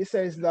James, it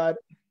says that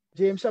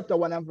James chapter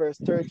 1 and verse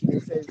 13,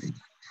 it says,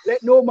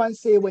 "Let no man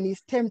say when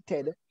he's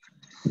tempted,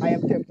 I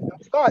am tempted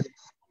of God.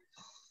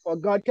 For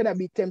God cannot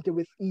be tempted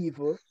with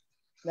evil,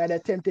 neither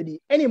tempted he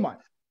any man."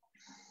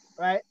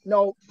 Right?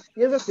 Now,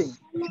 here's the thing.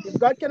 If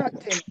God cannot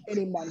tempt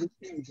any man with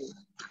evil,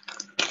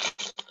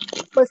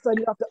 the question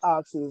you have to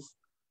ask is,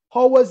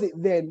 how was it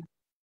then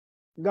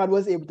God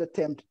was able to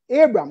tempt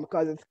Abraham?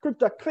 Because the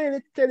scripture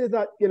clearly tells us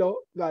that,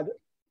 God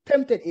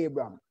tempted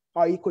Abraham.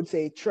 Or he could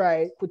say,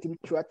 put him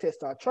through a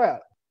test or a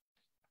trial.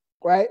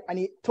 Right? And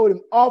he told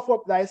him, offer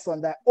up thy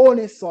son, thy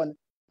only son,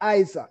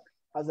 Isaac,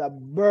 as a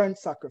burnt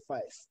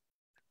sacrifice.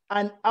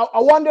 And I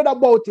wondered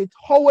about it.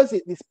 How was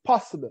it this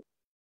possible?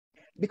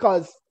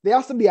 Because there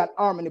has to be an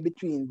harmony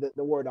between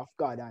the word of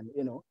God and,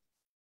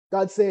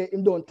 God said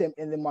him don't tempt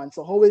any man.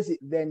 So how is it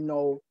then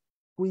now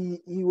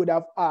he would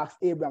have asked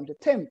Abraham to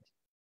tempt?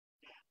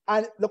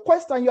 And the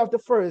question you have to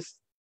first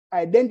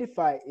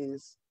identify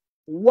is,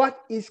 what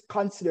is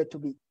considered to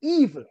be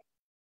evil?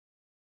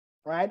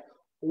 Right?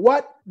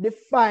 What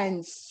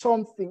defines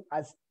something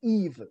as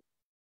evil?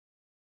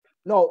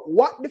 Now,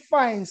 what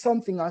defines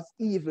something as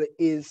evil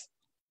is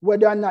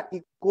whether or not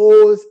it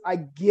goes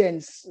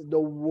against the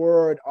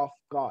word of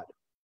God.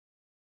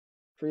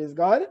 Praise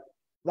God.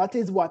 That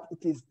is what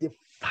it is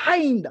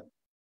defined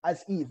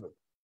as evil.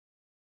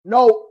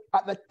 Now,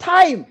 at the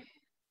time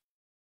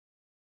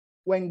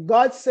when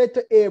God said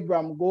to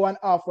Abraham, go and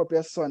offer up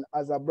your son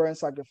as a burnt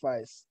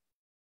sacrifice,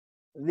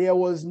 there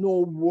was no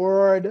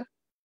word,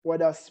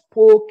 whether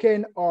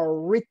spoken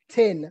or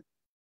written,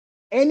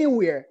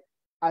 anywhere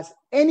as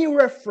any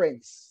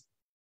reference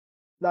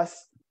that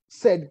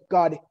said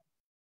God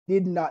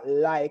did not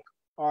like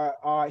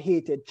or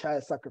hated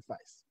child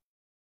sacrifice.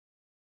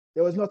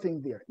 There was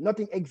nothing there.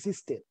 Nothing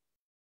existed.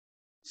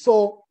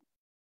 So,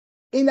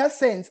 in a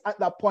sense, at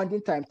that point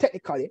in time,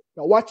 technically,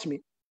 now watch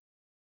me,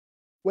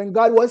 when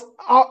God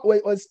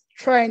was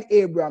trying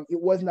Abraham,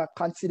 it was not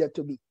considered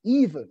to be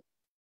evil.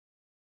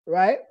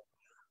 Right?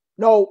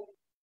 Now,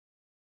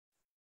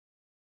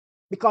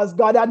 because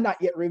God had not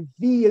yet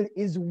revealed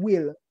his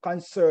will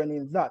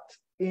concerning that.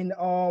 In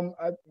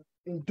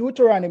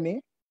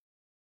Deuteronomy,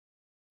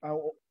 I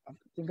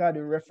think I had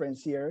a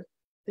reference here.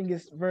 I think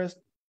it's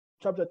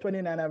chapter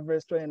 29 and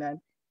verse 29.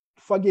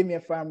 Forgive me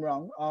if I'm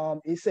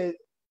wrong. It says,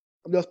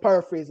 I'm just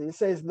paraphrasing. It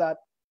says that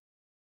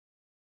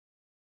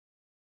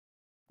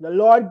the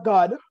Lord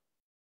God,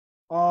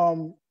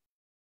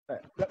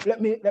 let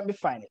me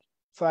find it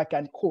so I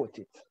can quote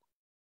it.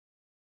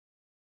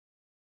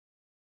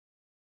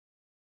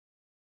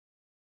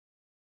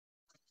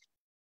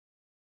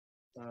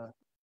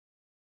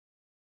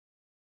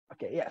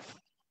 Okay, yes.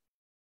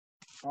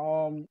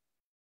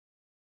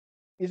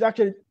 It's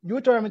actually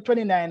Deuteronomy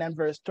 29 and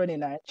verse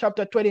 29,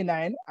 chapter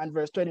 29 and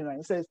verse 29.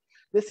 It says,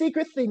 the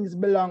secret things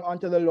belong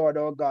unto the Lord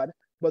our God,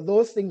 but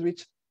those things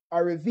which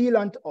are revealed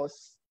unto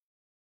us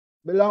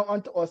belong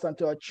unto us and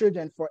to our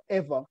children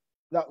forever,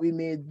 that we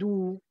may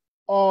do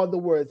all the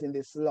words in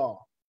this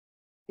law.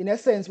 In a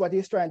sense, what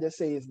he's trying to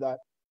say is that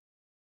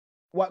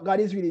what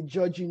God is really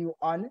judging you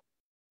on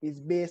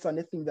is based on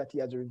the things that he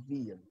has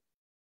revealed.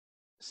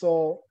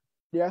 So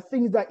there are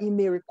things that he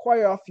may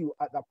require of you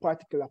at that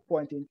particular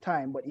point in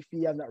time, but if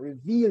he has not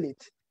revealed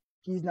it,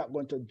 he's not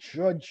going to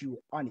judge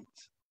you on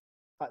it.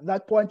 At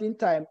that point in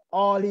time,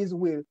 all his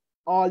will,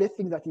 all the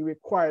things that he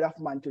required of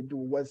man to do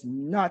was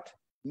not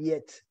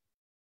yet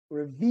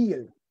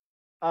revealed.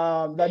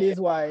 That is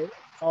why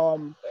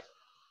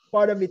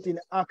part of it in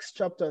Acts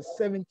chapter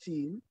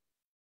 17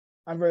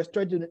 and verse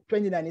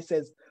 29, it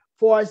says,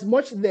 "For as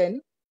much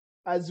then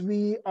as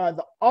we are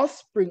the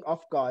offspring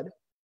of God,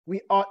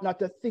 we ought not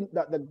to think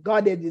that the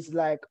Godhead is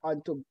like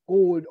unto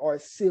gold or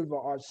silver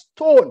or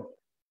stone,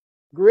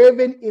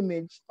 graven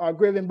image or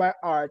graven by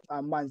art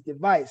and man's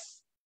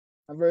device."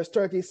 And verse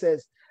 30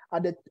 says,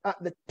 at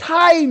the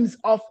times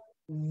of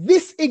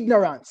this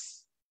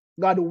ignorance,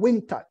 God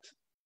winked at.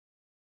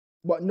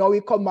 But now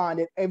he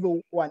commanded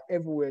everyone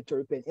everywhere to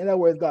repent. In other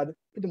words, God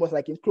pretty much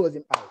like he's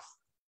closing eyes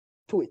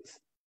to it.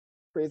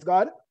 Praise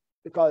God.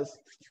 Because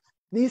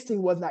these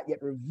things was not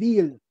yet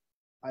revealed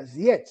as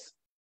yet.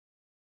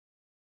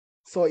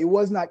 So it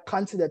was not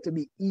considered to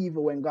be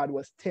evil when God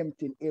was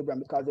tempting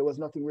Abraham because there was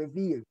nothing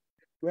revealed.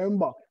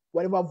 Remember,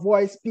 whatever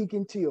voice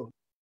speaking to you,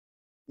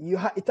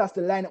 it has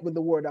to line up with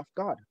the word of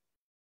God.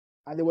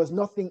 And there was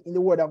nothing in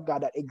the word of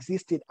God that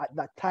existed at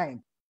that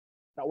time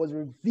that was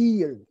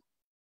revealed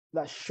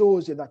that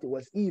shows you that it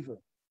was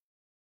evil.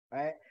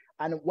 Right?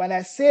 And when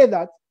I say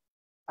that,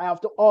 I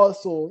have to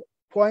also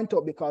point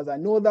out, because I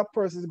know that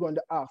person is going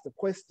to ask the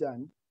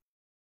question,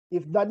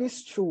 if that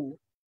is true,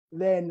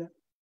 then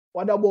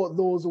what about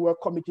those who were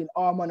committing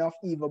all manner of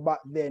evil back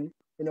then?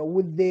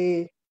 Would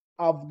they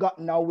have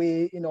gotten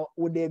away?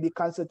 Would they be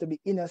considered to be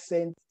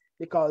innocent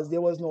because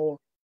there was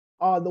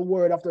the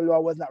word of the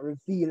Lord was not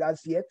revealed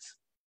as yet?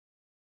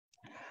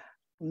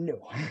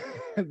 No,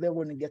 they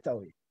wouldn't get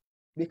away.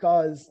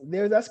 Because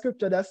there's a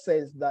scripture that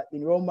says that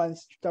in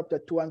Romans chapter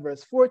 2 and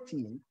verse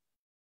 14,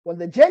 when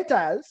the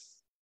Gentiles,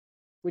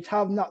 which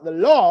have not the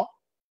law,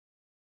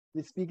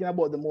 we're speaking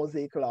about the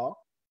Mosaic law,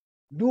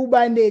 do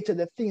by nature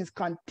the things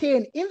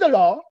contained in the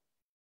law,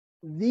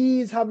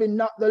 these having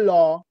not the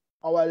law,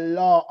 our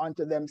law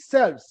unto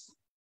themselves,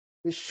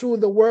 which shew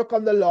the work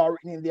of the law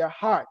written in their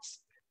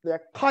hearts,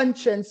 their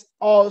conscience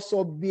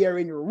also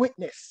bearing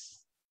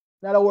witness.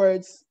 In other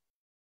words,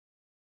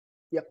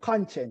 your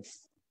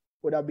conscience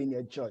would have been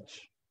your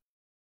judge.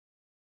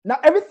 Now,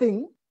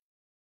 everything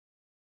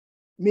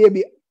may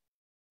be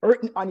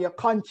written on your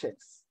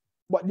conscience,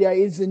 but there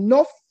is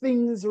enough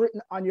things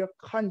written on your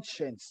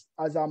conscience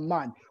as a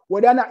man.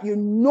 Whether or not you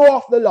know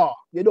of the law,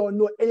 you don't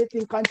know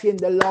anything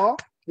contained in the law.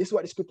 This is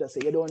what the scripture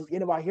says. You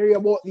never hear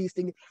about these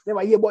things,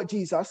 never hear about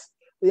Jesus.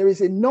 There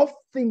is enough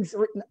things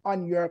written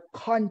on your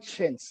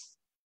conscience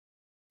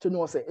to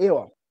know, say, hey,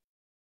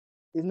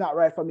 it's not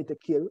right for me to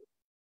kill.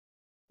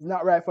 It's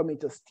not right for me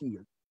to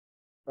steal.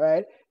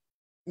 Right?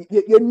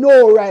 You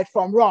know right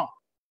from wrong.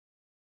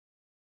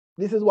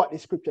 This is what the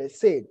scripture is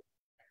saying.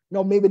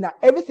 Now, maybe not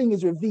everything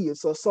is revealed,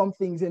 so some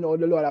things, the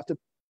Lord have to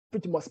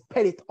pretty much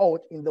spell it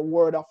out in the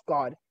word of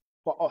God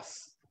for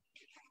us.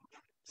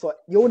 So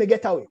you want to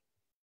get away.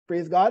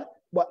 Praise God.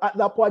 But at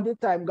that point in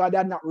time, God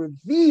had not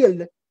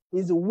revealed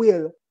his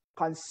will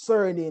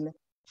concerning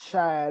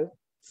child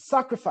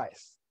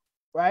sacrifice.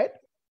 Right?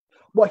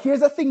 But here's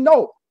the thing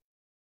now.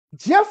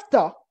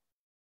 Jephthah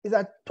is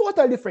a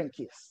totally different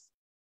case.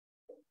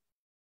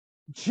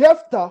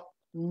 Jephthah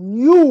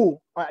knew,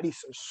 or at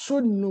least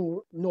should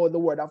know the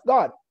word of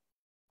God,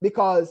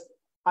 because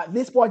at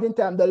this point in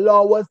time, the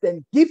law was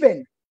then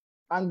given,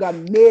 and God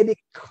made it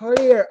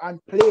clear and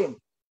plain: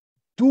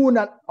 do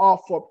not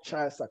offer up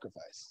child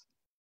sacrifice.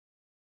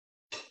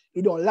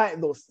 He don't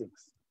like those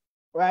things,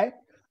 right?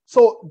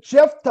 So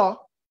Jephthah,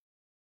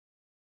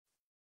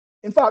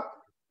 in fact,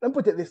 let me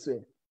put it this way: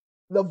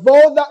 the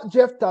vow that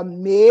Jephthah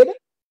made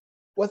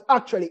was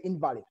actually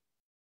invalid.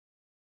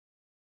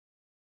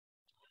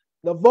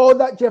 The vow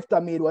that Jephthah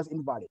made was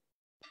invalid.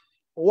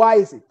 Why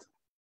is it?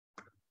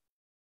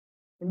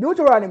 In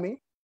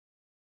Deuteronomy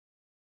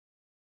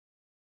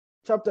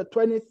chapter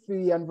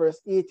 23 and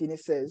verse 18, it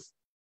says,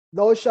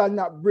 "Thou shalt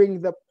not bring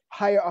the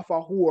hire of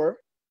a whore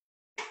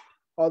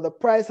or the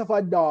price of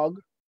a dog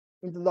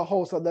into the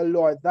house of the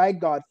Lord thy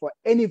God for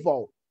any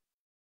vow,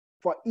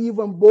 for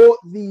even both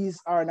these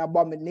are an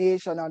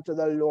abomination unto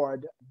the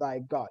Lord thy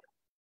God."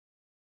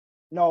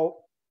 Now,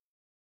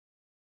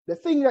 the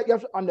thing that you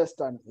have to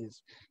understand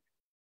is,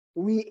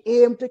 we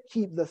aim to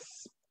keep the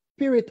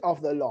spirit of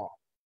the law,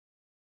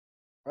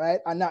 right?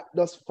 And not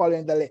just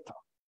following the letter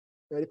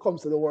when it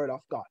comes to the word of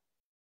God.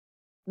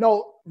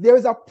 Now, there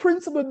is a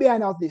principle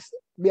behind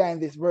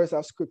this verse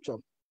of scripture.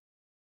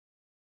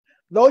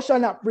 Thou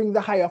shalt not bring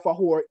the hire of a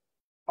whore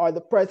or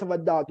the price of a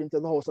dog into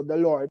the house of the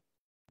Lord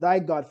thy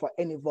God for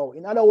any vow.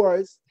 In other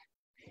words,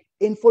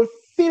 in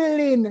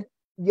fulfilling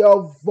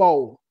your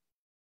vow,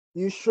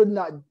 you should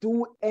not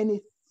do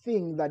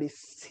anything that is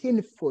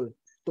sinful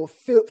to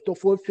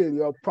fulfill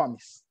your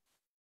promise.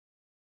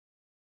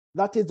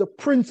 That is the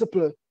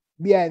principle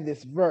behind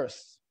this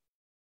verse.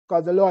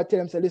 Because the Lord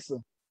tells him, say,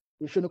 listen,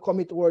 you shouldn't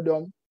commit word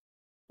on.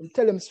 And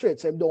tell him straight,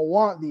 say, don't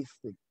want these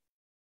things.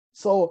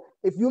 So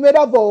if you made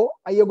a vow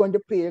and you're going to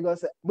pay, you're going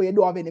to say, but you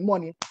don't have any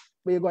money,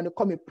 but you're going to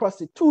commit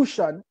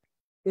prostitution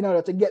in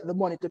order to get the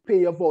money to pay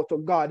your vow to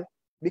God,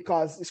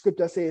 because the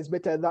scripture says,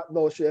 better that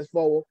thou shouldest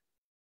vow.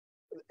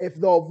 If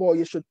thou vow,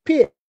 you should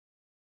pay.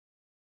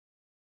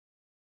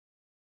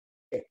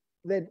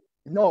 Then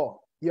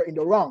no, you're in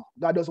the wrong.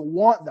 God doesn't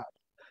want that.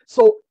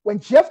 So when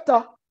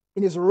Jephthah,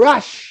 in his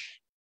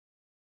rash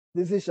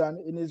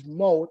decision, in his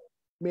mouth,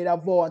 made a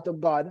vow unto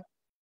God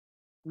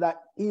that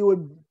he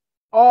would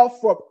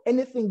offer up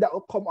anything that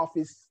would come off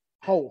his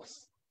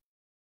house.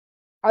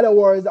 In other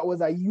words, that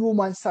was a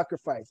human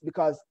sacrifice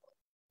because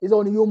it's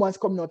only humans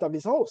coming out of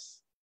his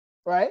house,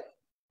 right?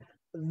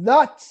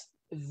 That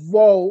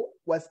vow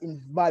was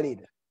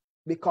invalid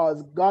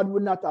because God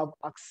would not have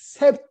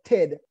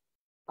accepted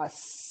a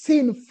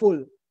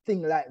sinful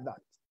thing like that.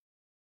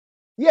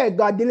 Yeah,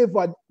 God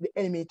delivered the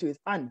enemy to his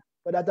hand,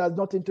 but that has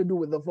nothing to do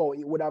with the vow.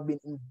 It would have been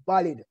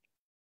invalid.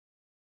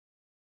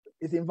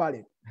 It's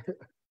invalid.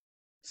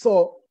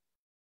 So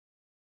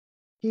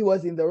he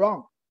was in the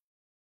wrong.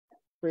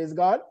 Praise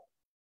God.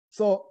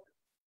 So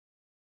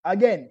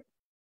again,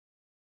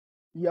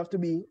 you have to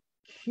be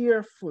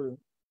careful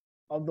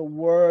of the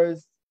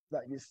words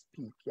that you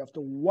speak. You have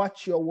to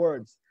watch your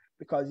words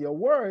because your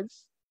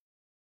words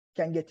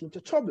can get into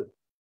trouble.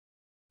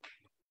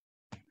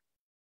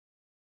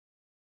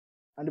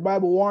 And the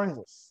Bible warns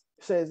us.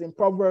 It says in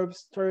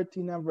Proverbs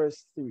 13 and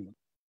verse 3,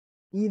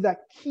 he that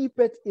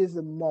keepeth his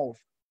mouth,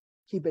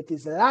 keepeth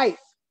his life,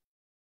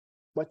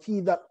 but he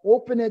that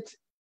openeth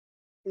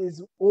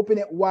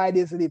wide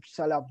his lips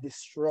shall have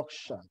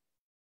destruction.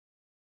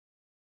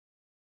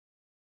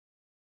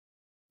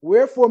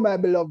 Wherefore, my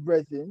beloved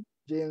brethren,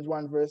 James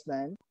 1 verse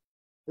 9,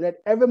 let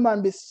every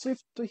man be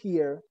swift to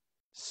hear,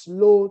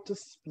 slow to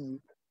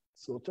speak,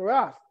 slow to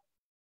wrath.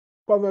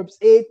 Proverbs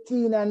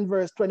 18 and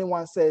verse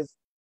 21 says,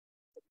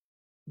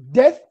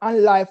 death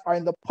and life are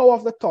in the power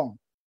of the tongue,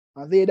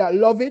 and they that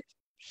love it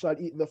shall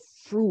eat the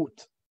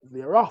fruit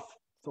thereof.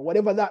 So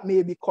whatever that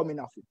may be coming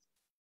of it,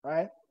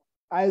 right?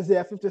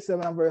 Isaiah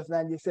 57 and verse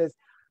 9, it says,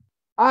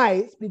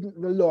 I, speaking to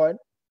the Lord,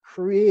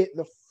 create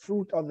the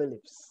fruit of the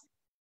lips.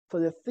 So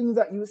the things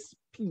that you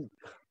speak,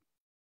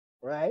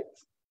 right,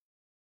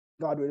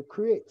 God will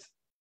create.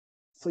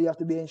 So you have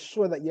to be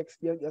ensured that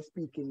you're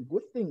speaking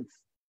good things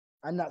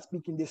and not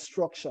speaking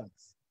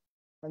destructions.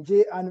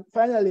 And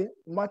finally,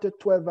 Matthew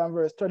 12 and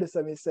verse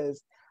 37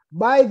 says,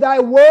 by thy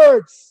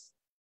words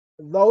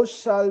thou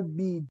shalt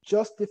be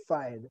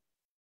justified,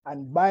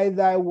 and by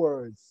thy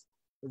words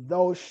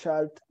thou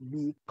shalt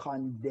be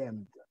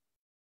condemned.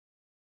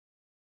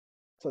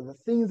 So the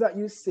things that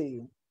you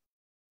say,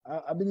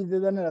 I believe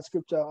there's another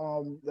scripture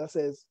that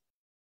says,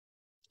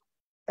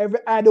 every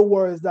idle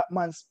words that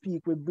man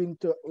speak will bring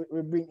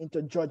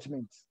into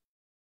judgment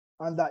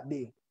on that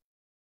day.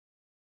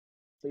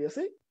 So you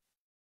see,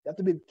 you have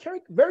to be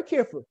very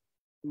careful.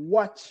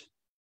 Watch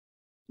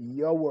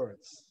your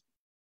words.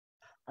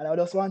 And I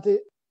just want to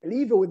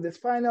leave you with these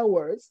final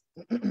words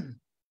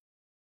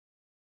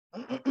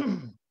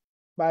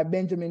by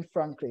Benjamin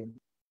Franklin.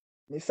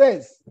 He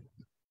says,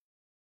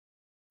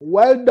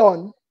 well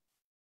done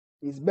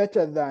is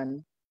better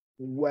than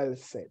well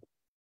said.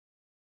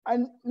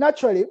 And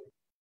naturally,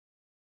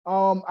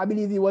 I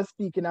believe he was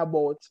speaking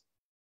about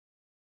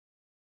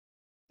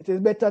it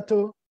is better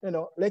to,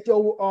 let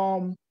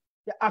your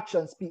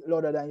actions speak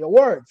louder than your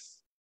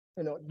words.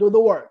 Do the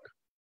work.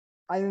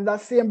 And in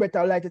that same breath,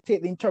 I would like to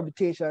take the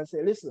interpretation and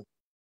say, listen,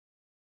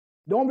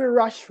 don't be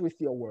rash with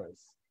your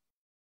words.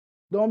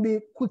 Don't be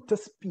quick to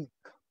speak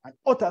and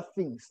utter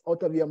things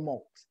out of your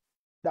mouth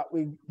that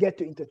will get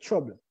you into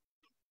trouble.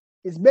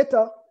 It's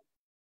better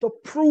to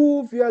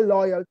prove your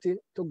loyalty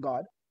to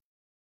God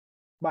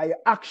by your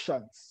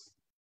actions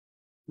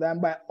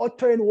than by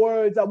uttering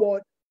words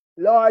about,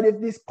 Lord, if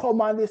this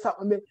come and this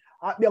happen,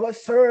 I'll be able to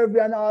serve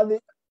you and all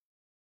this.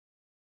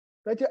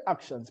 Let your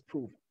actions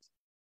prove it.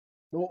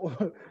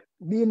 Don't,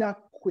 be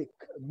not quick,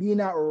 be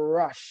not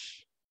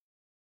rash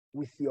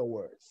with your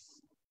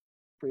words.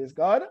 Praise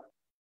God.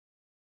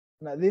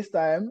 And at this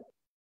time,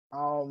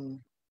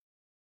 I'm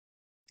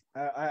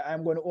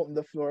going to open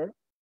the floor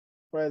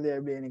for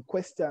there be any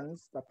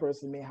questions that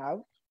person may have,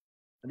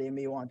 they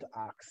may want to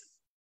ask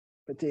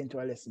pertaining to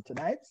our lesson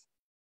tonight.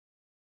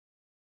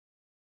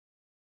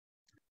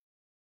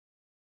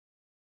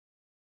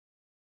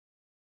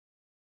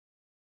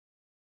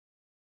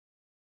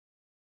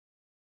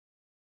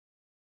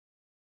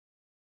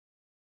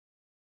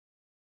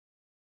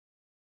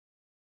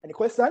 Any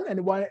question?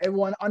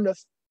 Everyone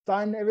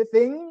understand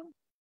everything?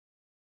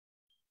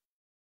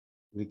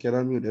 We can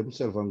unmute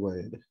himself and go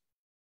ahead.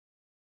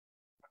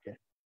 Okay.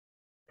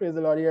 Praise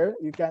the Lord here.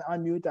 You can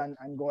unmute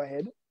and go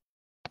ahead.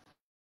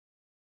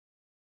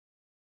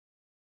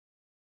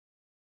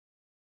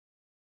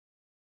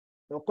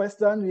 No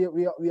question.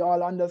 We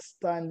all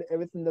understand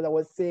everything that I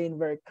was saying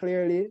very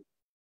clearly.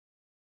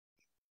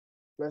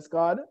 Bless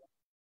God.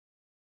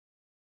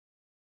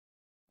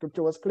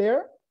 Scripture was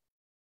clear.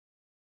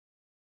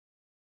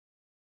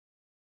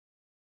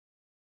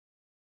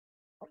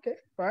 Okay,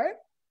 right.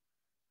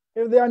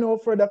 If there are no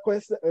further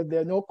questions, if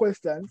there are no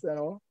questions,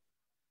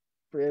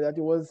 pray that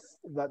it was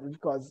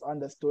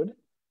understood.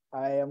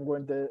 I am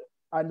going to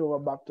hand over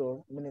back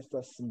to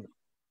Minister Smith.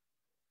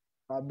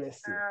 God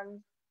bless you.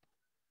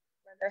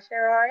 Brother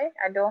Sheroy,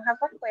 I don't have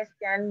a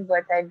question,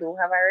 but I do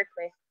have a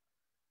request.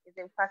 Is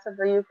it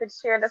possible you could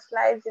share the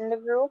slides in the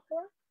group?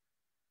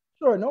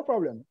 Sure, no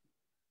problem.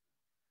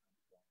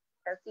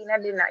 Christina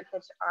did not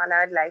catch all.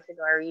 I'd like to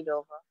go read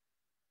over.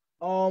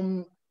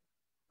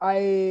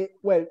 I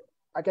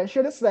can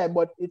share the slide,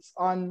 but it's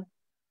on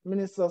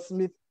Minister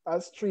Smith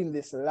has streamed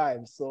this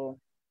live, so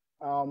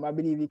I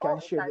believe he can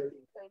share the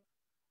link.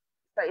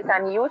 So it's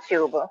on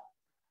YouTube.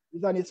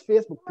 It's on his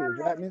Facebook page,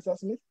 right, Minister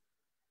Smith?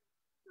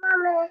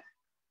 Mommy.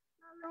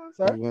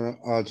 Sir? I'm gonna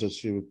also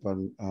share it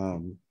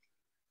on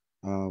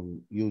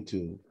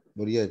YouTube,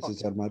 but yes,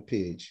 it's on my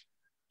page.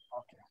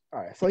 Okay,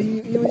 all right. So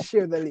he will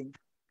share the link,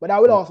 but I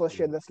will also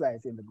share the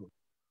slides in the group.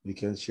 You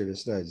can share the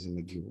slides in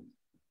the group.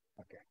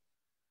 Okay.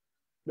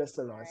 Bless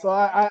the Lord. So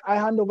I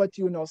hand over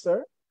to you now,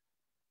 sir.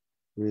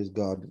 Praise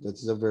God. That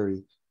is a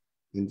very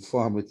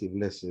informative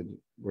lesson,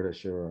 Brother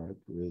Sherrod.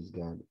 Praise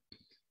God.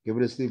 Give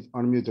it a sleep,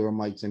 unmute our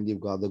mics and give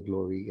God the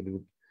glory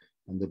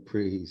and the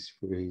praise.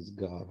 Praise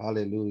God.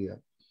 Hallelujah.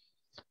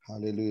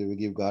 Hallelujah. We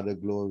give God the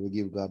glory. We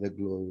give God the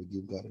glory. We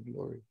give God the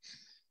glory.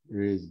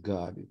 Praise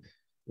God. It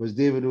was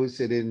David who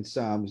said in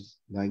Psalms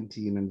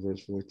 19 and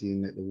verse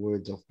 14, let the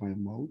words of my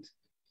mouth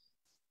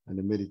and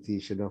the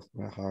meditation of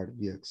my heart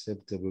be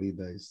acceptable in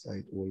thy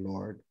sight, O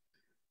Lord,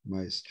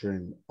 my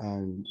strength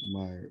and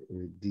my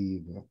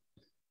redeemer.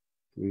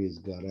 Praise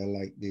God. I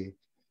like the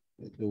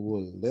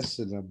whole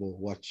lesson about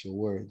watch your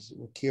words.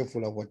 We're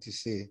careful of what you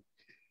say.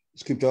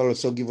 Scripture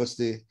also give us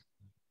the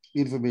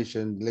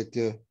information, let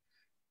your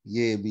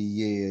yea be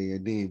yea and your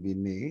nay be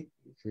nay.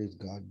 Praise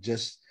God.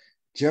 Just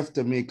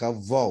Jephthah make a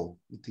vow.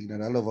 The thing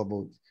that I love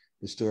about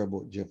the story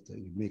about Jephthah,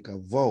 you make a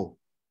vow.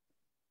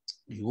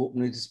 He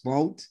opened his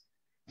mouth,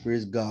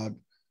 praise God,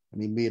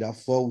 and he made a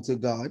vow to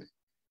God.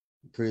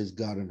 Praise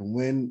God. And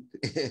when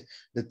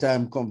the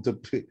time come to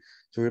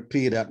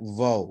repay that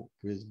vow,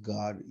 praise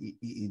God,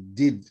 he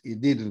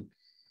didn't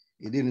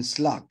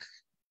slack.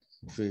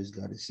 Praise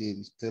God. He said,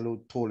 he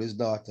still told his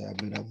daughter, I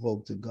made a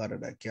vow to God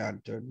that I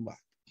can't turn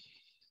back.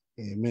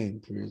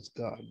 Amen. Praise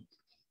God.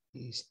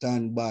 He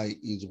stand by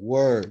his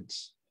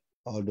words,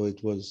 although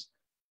it was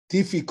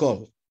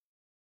difficult.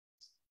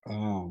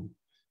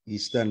 He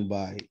stand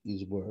by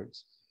his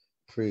words.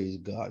 Praise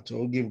God. So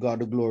I'll give God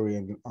the glory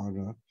and the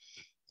honor.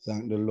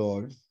 Thank the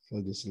Lord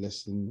for this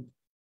lesson.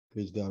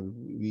 Praise God.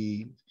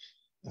 We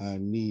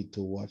need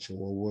to watch our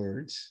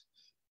words.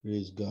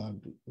 Praise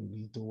God. We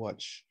need to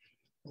watch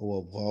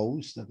our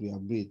vows that we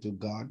have made to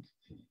God.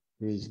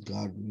 Praise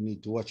God. We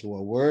need to watch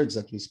our words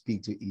that we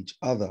speak to each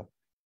other.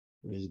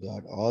 Praise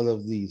God. All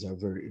of these are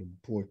very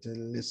important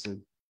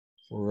lessons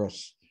for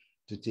us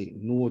to take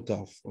note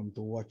of and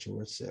to watch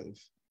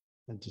ourselves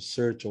and to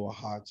search our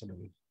hearts.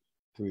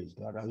 Praise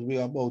God. As we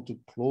are about to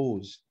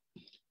close,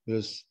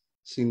 let's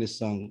sing the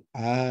song,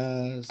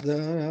 As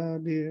the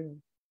deer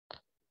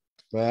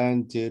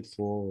panted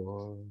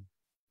for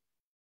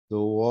the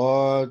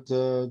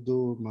water,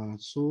 do my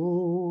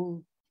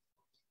soul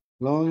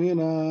longing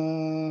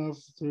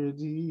after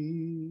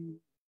thee.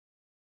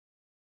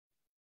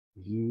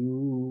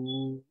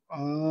 You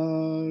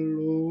are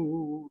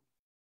Lord,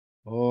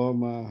 all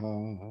my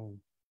heart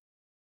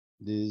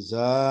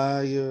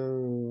desire,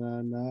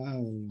 and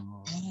I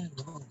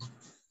long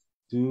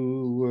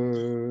to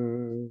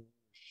worship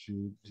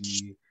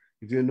thee.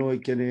 If you know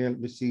it, can you help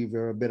me see if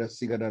you're a better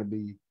singer than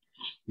me?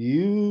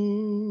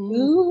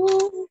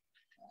 You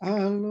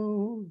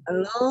alone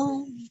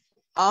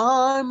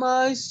are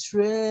my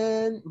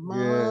strength,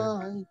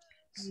 my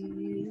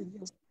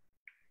shield.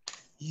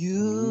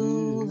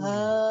 You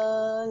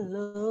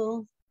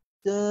alone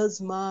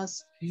does my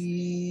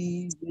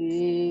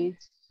spirit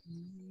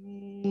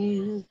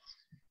feel.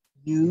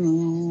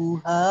 You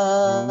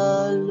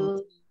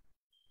alone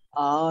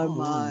are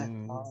my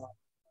heart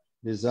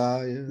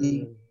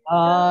desire,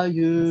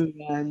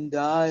 and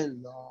I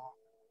long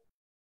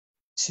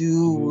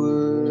to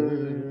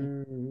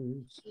worship.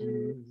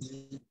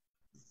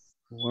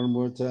 One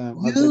more time.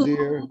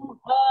 You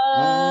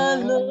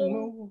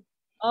alone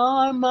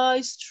are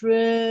my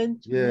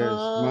strength,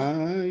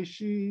 my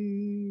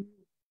shield.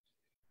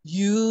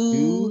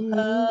 You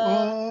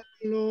alone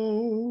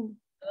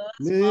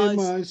may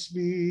my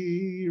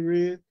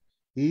spirit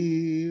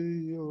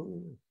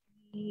heal.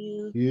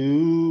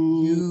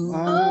 You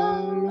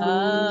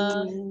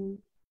alone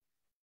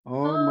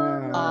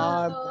are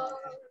my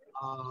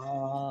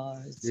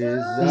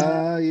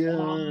desire,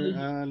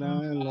 and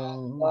I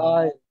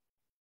long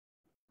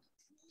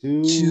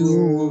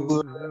to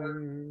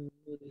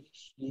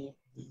worship.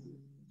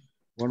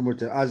 One more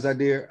time. As the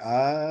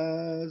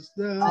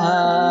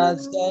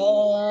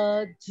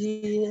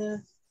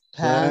deer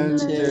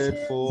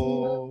panted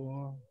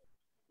for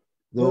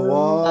the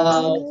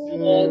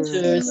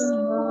waters,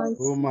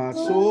 oh my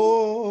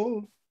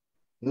soul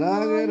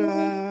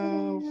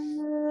longed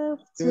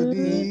after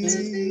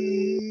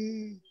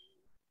thee.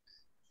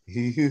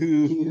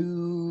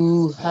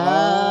 You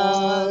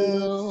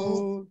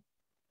alone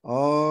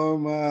are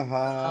my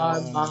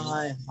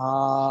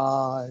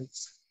heart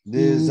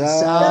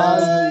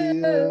desire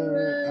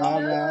and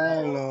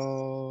I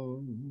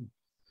long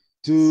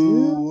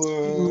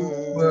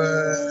to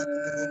worship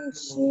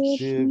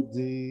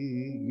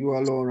thee. You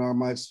alone are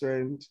my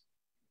strength.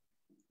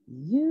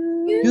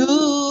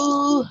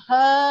 You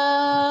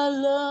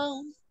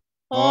alone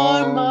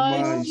are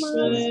my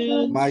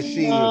strength, my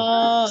shield.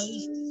 my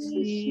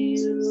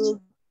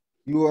shield.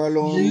 You are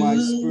alone my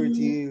spirit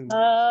You heal.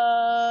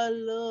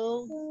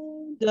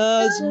 alone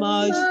does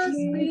my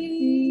spirit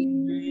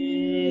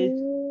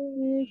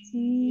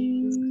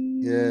heal.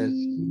 Yes,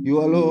 you You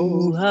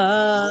alone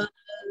alone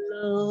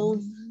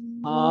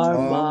are are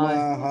my my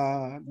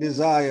heart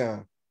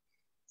desire,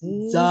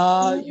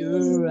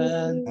 desire,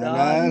 and and I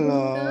I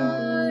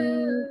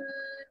long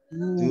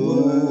to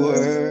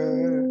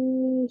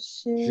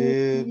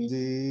worship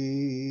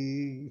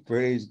thee.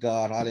 Praise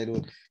God.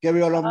 Hallelujah. Can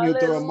we all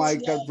unmute our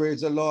mic and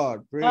praise the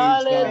Lord? Praise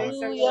God. Praise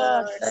the Hallelujah.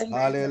 Lord. Thank Praise the you.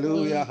 Lord.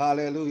 Hallelujah.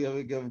 Hallelujah.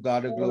 We give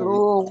God the glory.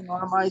 Alone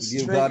are my We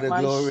give God strength, the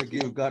my glory. shield.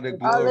 Give God the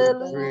glory.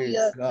 Praise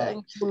Hallelujah. God.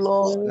 Thank you,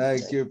 Lord.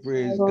 Thank Thank you.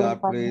 Praise you.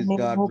 God. Praise God. Praise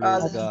God.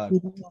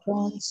 Hallelujah.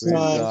 Praise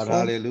Lord. God. Thank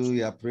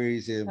Hallelujah.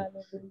 Praise Him.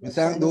 We thank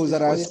thank those you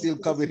that for are your still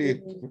coming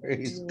in.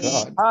 Praise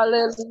God.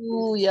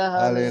 hallelujah. Hallelujah.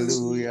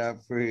 Hallelujah.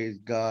 Praise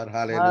God.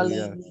 Hallelujah.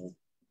 Hallelujah.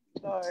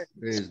 Lord.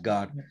 Praise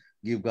God.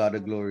 Give God the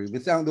glory. We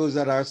thank those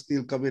that are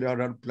still coming out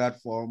on the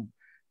platform.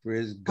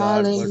 Praise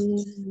God. But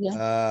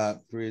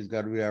Hallelujah. praise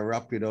God, we are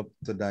wrapping up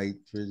tonight.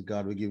 Praise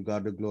God. We give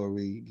God the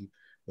glory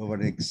over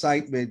an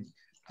excitement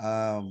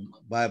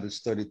Bible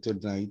study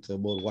tonight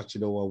about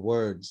watching our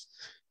words.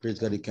 Praise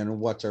God. You can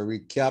watch a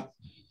recap.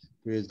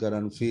 Praise God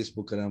on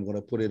Facebook, and I'm going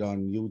to put it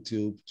on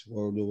YouTube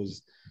for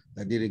those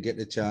that didn't get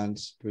the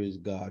chance. Praise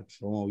God.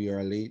 Some of you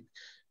are late.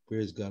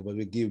 Praise God. But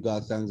we give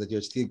God thanks that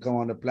you're still come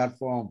on the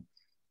platform.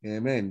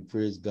 Amen.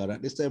 Praise God.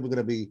 At this time, we're going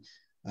to be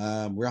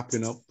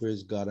wrapping up.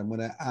 Praise God. I'm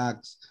going to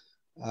ask,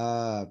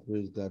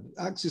 praise God.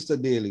 Ask Sister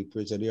Daly.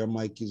 Praise God. Your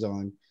mic is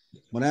on.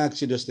 I'm going to ask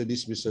you just to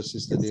dismiss her,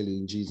 Sister Daly,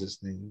 in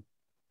Jesus' name.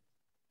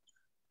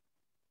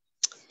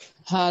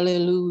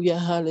 Hallelujah.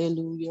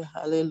 Hallelujah.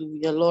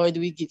 Hallelujah. Lord,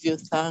 we give you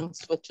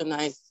thanks for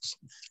tonight.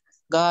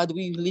 God,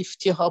 we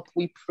lift you up.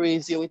 We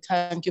praise you. We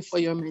thank you for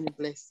your many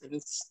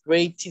blessings.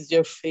 Great is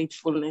your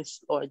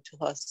faithfulness, Lord, to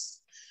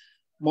us.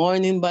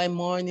 Morning by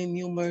morning,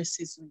 new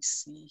mercies we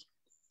see.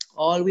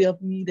 All we have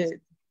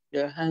needed,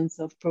 your hands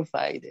have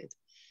provided.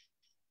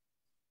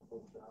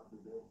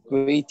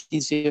 Great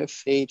is your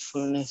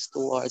faithfulness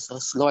towards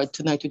us. Lord,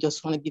 tonight we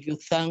just want to give you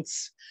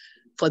thanks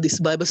for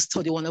this Bible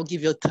study. I want to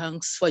give you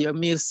thanks for your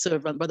male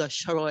servant, Brother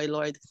Sharoy,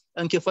 Lord.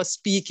 Thank you for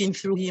speaking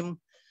through him.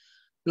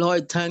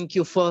 Lord, thank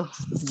you for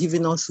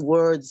giving us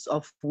words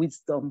of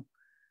wisdom.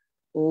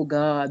 Oh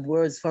God,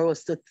 words for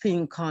us to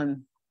think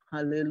on.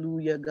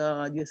 Hallelujah,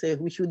 God. You say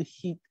we should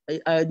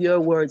hide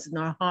your words in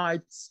our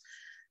hearts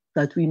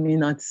that we may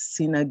not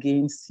sin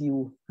against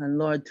you. And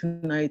Lord,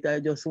 tonight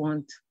I just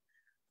want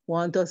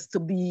us to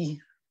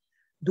be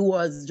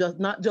doers,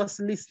 not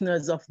just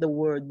listeners of the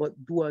word,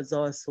 but doers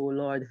also,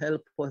 Lord.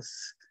 Help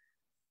us,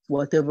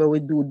 whatever we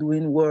do,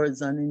 in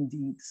words and in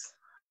deeds.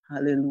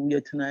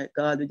 Hallelujah tonight,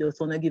 God. We just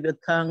want to give you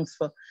thanks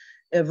for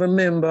every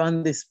member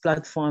on this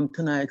platform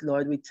tonight,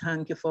 Lord. We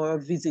thank you for our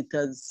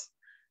visitors.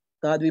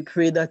 God, we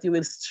pray that you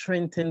will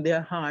strengthen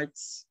their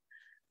hearts.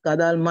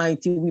 God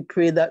Almighty, we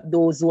pray that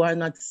those who are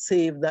not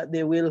saved, that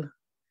they will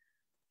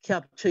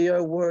capture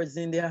your words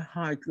in their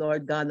heart,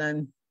 Lord God,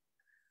 and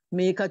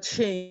make a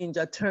change,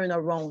 a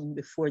turnaround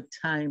before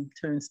time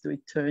turns to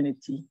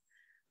eternity.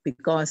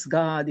 Because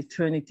God,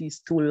 eternity is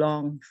too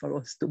long for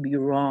us to be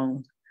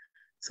wrong.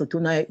 So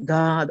tonight,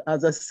 God,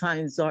 as the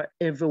signs are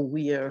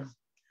everywhere,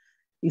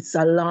 it's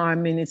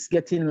alarming, it's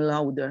getting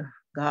louder.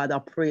 God, I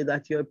pray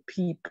that your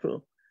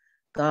people,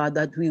 God,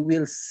 that we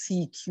will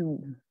seek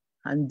you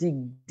and dig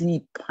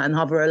deep and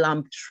have our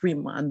lamp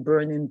trim and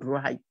burning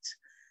bright.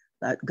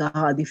 That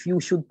God, if you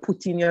should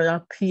put in your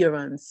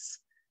appearance,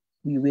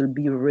 we will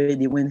be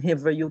ready.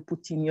 Whenever you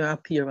put in your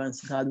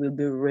appearance, God will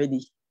be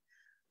ready.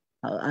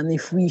 And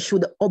if we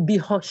should be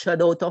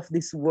ushered out of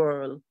this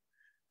world,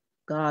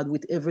 God,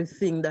 with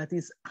everything that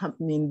is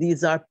happening,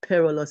 these are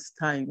perilous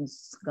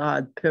times.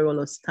 God,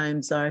 perilous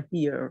times are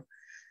here,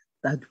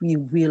 that we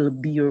will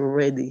be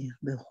ready.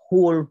 The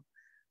whole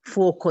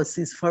focus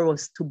is for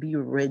us to be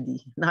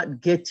ready,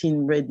 not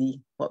getting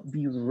ready, but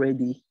be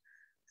ready.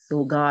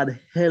 So God,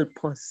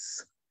 help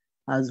us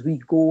as we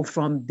go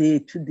from day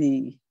to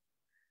day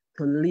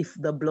to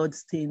lift the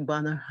bloodstained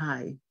banner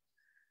high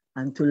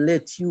and to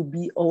let you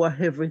be our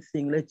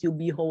everything, let you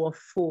be our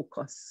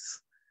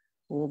focus.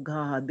 Oh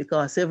God,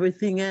 because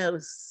everything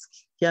else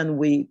can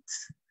wait.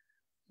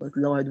 But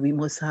Lord, we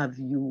must have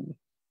you.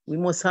 We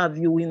must have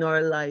you in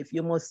our life.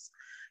 You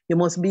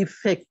must be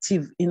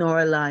effective in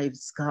our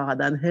lives, God,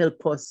 and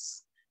help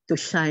us to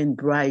shine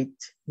bright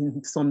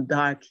in some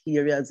dark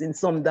areas, in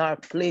some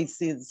dark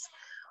places.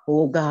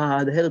 Oh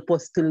God, help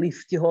us to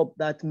lift you up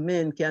that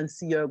men can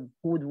see your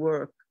good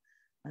work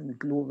and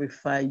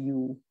glorify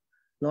you.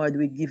 Lord,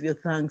 we give you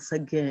thanks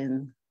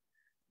again.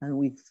 And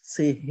we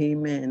say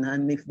amen.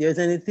 And if there's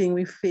anything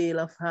we fail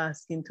of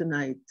asking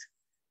tonight,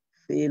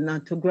 fail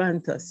not to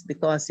grant us,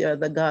 because you're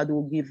the God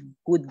who give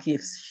good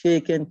gifts,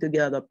 shaken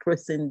together,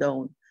 pressing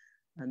down,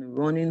 and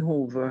running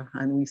over.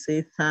 And we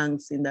say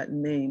thanks in that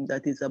name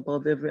that is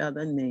above every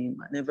other name.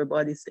 And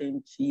everybody say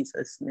in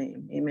Jesus'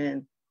 name,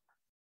 amen.